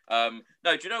 No,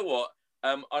 do you know what?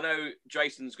 I know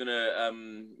Jason's going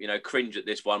to, cringe at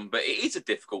this one, but it is a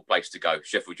difficult place to go,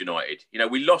 Sheffield United.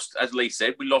 We lost, as Lee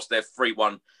said, their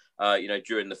 3-1,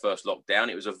 during the first lockdown.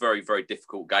 It was a very, very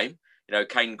difficult game.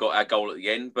 Kane got our goal at the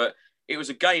end, but it was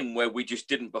a game where we just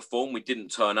didn't perform. We didn't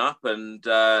turn up, and,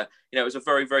 it was a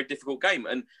very, very difficult game.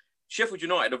 And Sheffield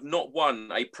United have not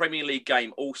won a Premier League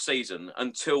game all season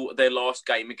until their last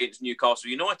game against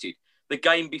Newcastle United. The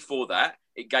game before that,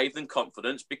 it gave them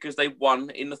confidence because they won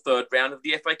in the third round of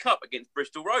the FA Cup against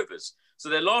Bristol Rovers. So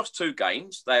their last 2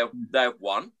 games, they have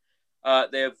won.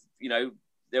 They'll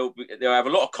have a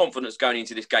lot of confidence going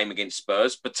into this game against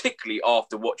Spurs, particularly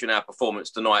after watching our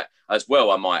performance tonight as well,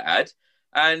 I might add.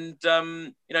 And,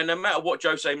 no matter what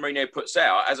Jose Mourinho puts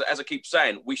out, as I keep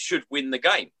saying, we should win the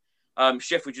game.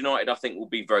 Sheffield United, I think, will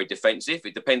be very defensive.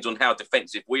 It depends on how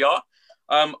defensive we are.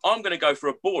 I'm going to go for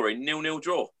a boring 0-0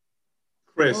 draw.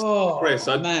 Chris,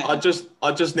 I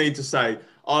just need to say,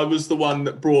 I was the one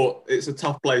that brought "It's a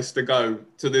tough place to go"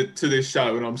 to this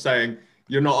show, and I'm saying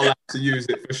you're not allowed to use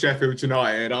it for Sheffield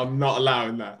United. I'm not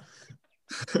allowing that.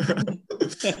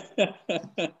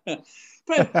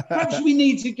 Perhaps we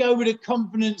need to go with a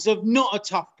confidence of not a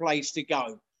tough place to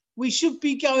go. We should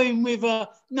be going with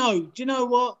no. Do you know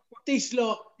what? This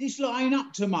lot ain't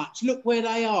up to much. Look where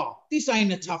they are. This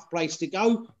ain't a tough place to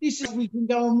go. This is we can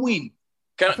go and win.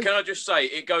 Can I just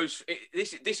say,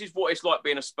 this is what it's like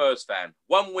being a Spurs fan.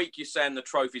 1 week you're saying the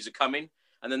trophies are coming,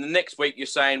 and then the next week you're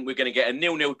saying we're going to get a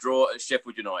 0-0 draw at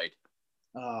Sheffield United.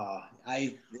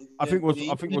 I think what's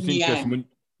interesting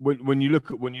when you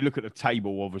look at the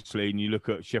table, obviously, and you look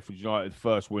at Sheffield United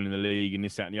first win in the league and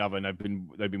this, that, and the other, and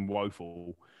they've been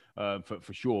woeful.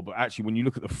 For sure, but actually, when you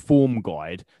look at the form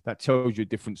guide, that tells you a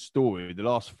different story. The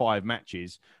last 5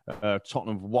 matches,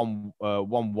 Tottenham have won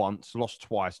once, lost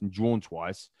twice, and drawn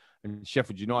twice. And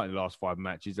Sheffield United, the last 5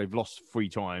 matches, they've lost 3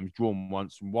 times, drawn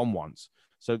once, and won once.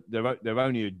 So they're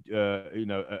only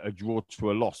a draw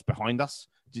to a loss behind us.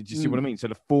 Did you see what I mean? So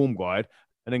the form guide.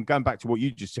 And then going back to what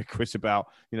you just said, Chris, about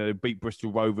they beat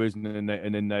Bristol Rovers and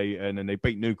then they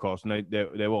beat Newcastle and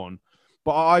they're on.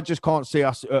 But I just can't see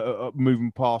us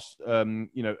moving past, a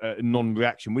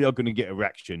non-reaction. We are going to get a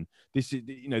reaction. This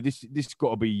has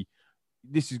got to be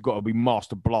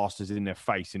master blasters in their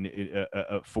face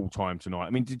at full time tonight. I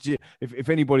mean, if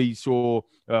anybody saw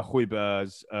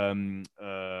Højbjerg's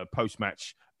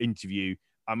post-match interview,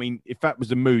 I mean, if that was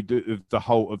the mood of the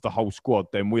whole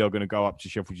squad, then we are going to go up to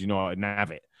Sheffield United and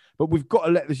have it. But we've got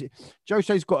to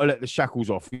Jose's got to let the shackles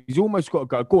off. He's almost got to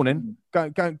go. Go on, then.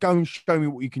 Go and show me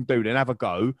what you can do. Then have a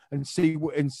go and see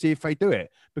if they do it.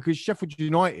 Because Sheffield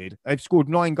United, they've scored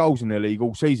 9 goals in their league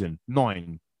all season.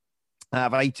 9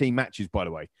 out of 18 matches, by the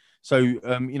way. So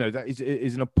that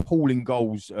is an appalling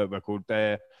goals record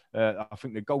there. I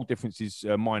think the goal difference is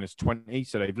minus 20,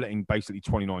 so they've let in basically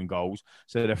 29 goals.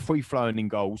 So they're free flowing in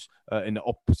goals in the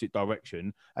opposite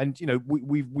direction. And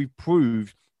we've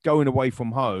proved, going away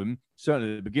from home,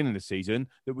 certainly at the beginning of the season,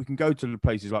 that we can go to the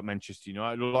places like Manchester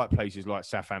United, like places like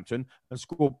Southampton, and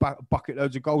score bucket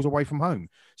loads of goals away from home.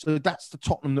 So that's the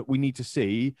Tottenham that we need to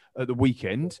see at the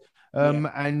weekend.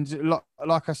 And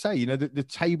like I say, the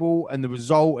table and the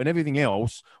result and everything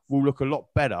else will look a lot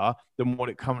better than what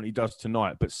it currently does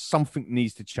tonight. But something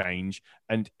needs to change.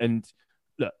 And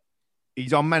look,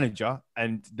 he's our manager,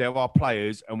 and there are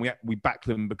players, and we back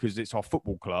them because it's our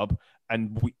football club,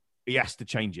 and he has to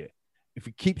change it. If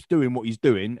he keeps doing what he's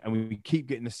doing and we keep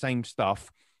getting the same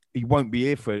stuff, he won't be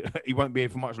here for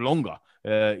much longer.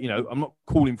 I'm not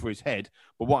calling for his head,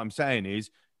 but what I'm saying is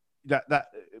that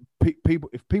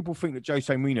if people think that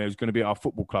Jose Mourinho is going to be at our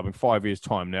football club in 5 years'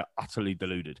 time, they're utterly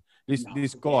deluded.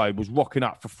 This guy was rocking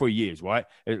up for 3 years, right?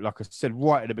 Like I said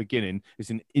right at the beginning,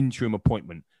 it's an interim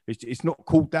appointment. It's not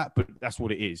called that, but that's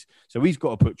what it is. So he's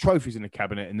got to put trophies in the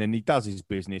cabinet, and then he does his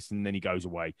business, and then he goes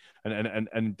away.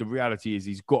 And the reality is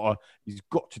he's got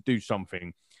to do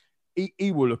something.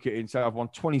 He will look at it and say, I've won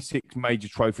 26 major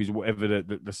trophies or whatever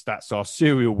the stats are.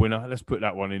 Serial winner. Let's put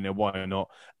that one in there. Why not?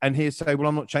 And he'll say, well,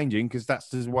 I'm not changing because that's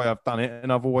the way I've done it.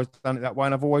 And I've always done it that way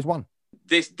and I've always won.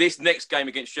 This next game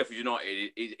against Sheffield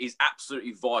United is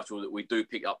absolutely vital that we do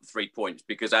pick up the 3 points,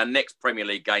 because our next Premier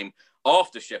League game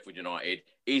after Sheffield United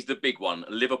is the big one,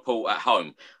 Liverpool at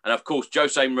home. And of course,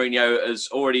 Jose Mourinho has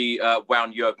already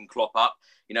wound Jurgen Klopp up.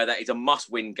 That is a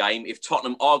must-win game. If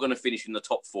Tottenham are going to finish in the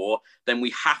top 4, then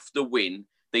we have to win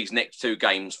these next 2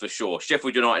 games for sure.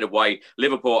 Sheffield United away,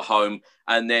 Liverpool at home.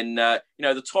 And then, the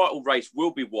title race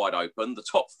will be wide open. The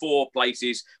top 4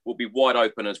 places will be wide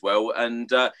open as well. And,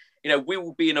 we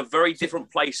will be in a very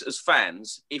different place as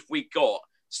fans if we got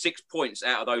 6 points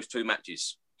out of those 2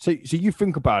 matches. So you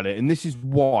think about it, and this is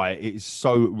why it is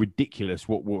so ridiculous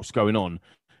what's going on.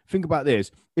 Think about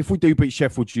this. If we do beat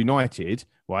Sheffield United,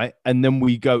 right, and then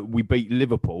we beat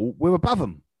Liverpool, we're above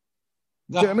them.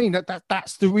 Do you know what I mean?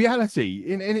 That's the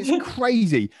reality. And it's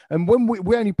crazy. And when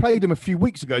we only played them a few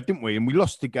weeks ago, didn't we? And we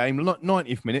lost the game,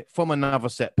 90th minute, from another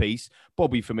set piece.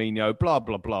 Bobby Firmino, blah,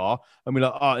 blah, blah. And we're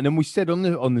like, and then we said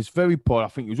on this very pod, I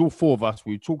think it was all 4 of us,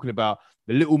 we were talking about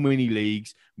the little mini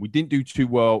leagues. We didn't do too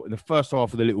well in the first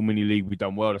half of the little mini league. We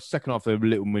done well. The second half of the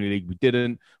little mini league, we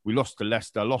didn't. We lost to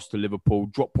Leicester, lost to Liverpool,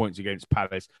 dropped points against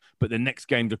Palace. But the next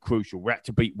games are crucial. We had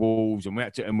to beat Wolves, and we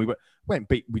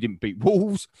didn't beat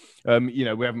Wolves. We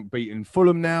haven't beaten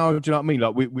Fulham now. Do you know what I mean?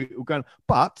 Like we're going,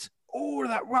 but all of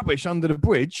that rubbish under the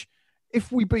bridge. If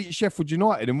we beat Sheffield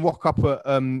United and rock up at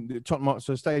Tottenham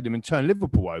Hotspur Stadium and turn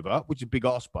Liverpool over, which is a big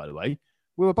ask, by the way,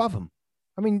 we're above them.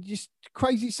 I mean, just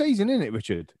crazy season, isn't it,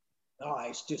 Richard? Oh,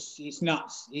 it's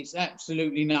nuts. It's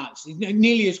absolutely nuts. It's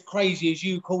nearly as crazy as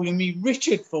you calling me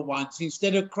Richard for once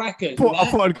instead of Crackers. I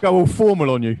thought I'd go all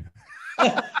formal on you.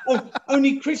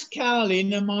 Only Chris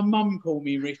Cowling and my mum call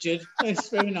me Richard. That's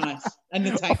very nice. And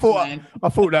the tax man. I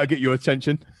thought that would get your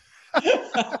attention.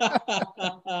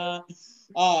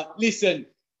 Listen,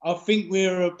 I think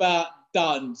we're about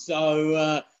done.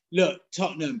 So, look,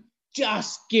 Tottenham,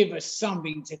 just give us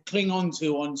something to cling on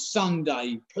to on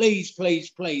Sunday. Please, please,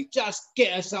 please. Just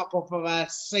get us up off of our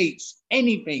seats.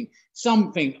 Anything,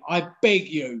 something, I beg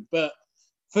you. But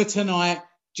for tonight,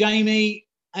 Jamie,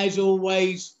 as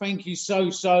always, thank you so,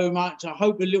 so much. I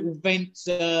hope the little vents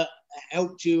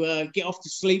helped you get off to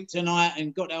sleep tonight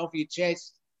and got that off your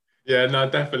chest. Yeah, no,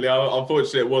 definitely.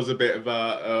 Unfortunately, it was a bit of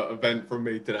an event from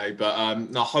me today. But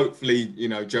no, hopefully,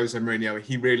 Jose Mourinho,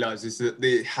 he realises that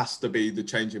it has to be the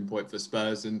changing point for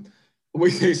Spurs. And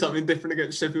we do something different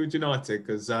against Sheffield United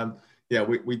because,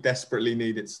 we desperately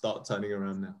need it to start turning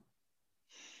around now.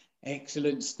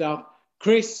 Excellent stuff.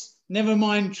 Chris, never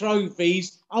mind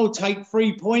trophies. I'll take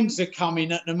 3 points are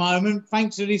coming at the moment.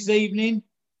 Thanks for this evening.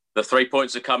 The 3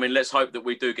 points are coming. Let's hope that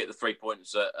we do get the 3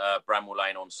 points at Bramall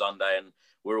Lane on Sunday and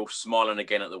we're all smiling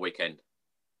again at the weekend.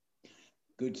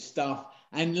 Good stuff.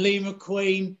 And Lee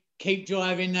McQueen, keep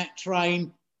driving that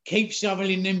train. Keep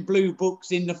shoveling them blue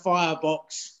books in the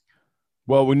firebox.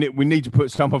 Well, we need to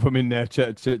put some of them in there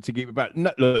to keep it back.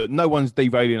 No one's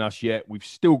derailing us yet. We've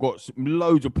still got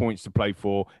loads of points to play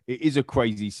for. It is a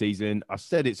crazy season. I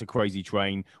said it's a crazy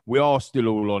train. We are still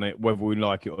all on it, whether we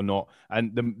like it or not.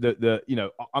 And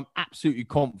I'm absolutely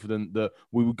confident that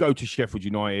we will go to Sheffield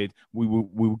United. We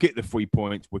will get the 3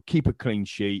 points. We'll keep a clean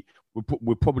sheet.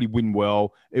 We'll probably win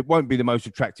well. It won't be the most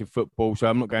attractive football, so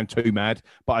I'm not going too mad.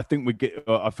 But I think we get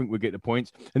the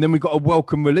points. And then we've got a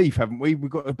welcome relief, haven't we?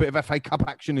 We've got a bit of FA Cup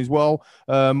action as well.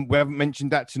 We haven't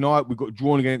mentioned that tonight. We've got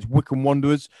drawn against Wycombe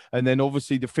Wanderers, and then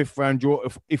obviously the 5th round draw.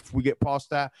 If we get past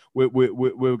that,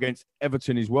 we're against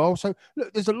Everton as well. So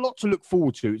look, there's a lot to look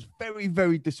forward to. It's very,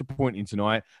 very disappointing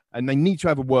tonight, and they need to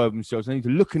have a word with themselves. They need to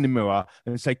look in the mirror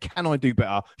and say, "Can I do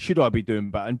better? Should I be doing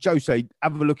better?" And Jose,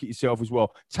 have a look at yourself as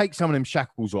well. Take some of them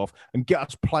shackles off and get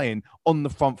us playing on the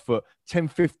front foot 10,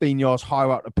 15 yards higher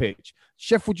up the pitch.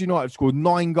 Sheffield United scored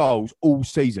 9 goals all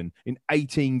season in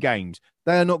 18 games.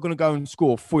 They are not going to go and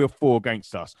score 3 or 4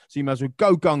 against us. So you might as well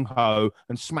go gung-ho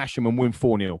and smash them and win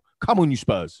 4-0. Come on, you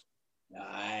Spurs.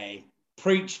 Aye.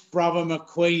 Preach, brother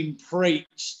McQueen,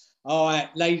 preach. All right,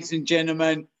 ladies and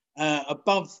gentlemen,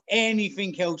 above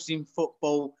anything else in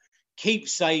football, keep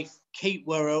safe, keep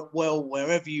well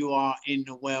wherever you are in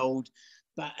the world.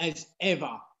 But as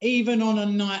ever, even on a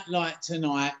night like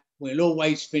tonight, we'll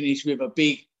always finish with a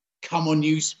big come on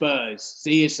you Spurs.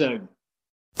 See you soon.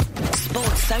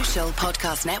 Sports Social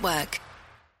Podcast Network.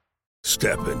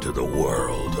 Step into the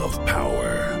world of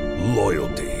power,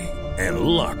 loyalty, and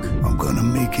luck. I'm going to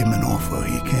make him an offer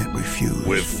he can't refuse.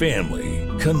 With family,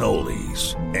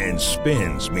 cannolis, and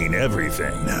spins mean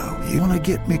everything. Now, you want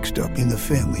to get mixed up in the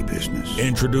family business.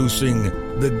 Introducing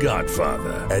The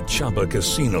Godfather at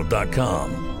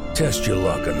ChumbaCasino.com. Test your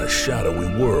luck in the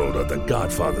shadowy world of The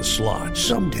Godfather slot.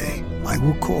 Someday, I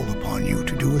will call upon you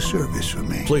to do a service for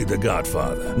me. Play The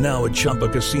Godfather, now at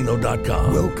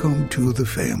ChumbaCasino.com. Welcome to the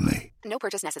family. No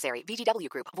purchase necessary. VGW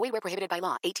Group. Void where prohibited by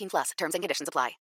law. 18+. Terms and conditions apply.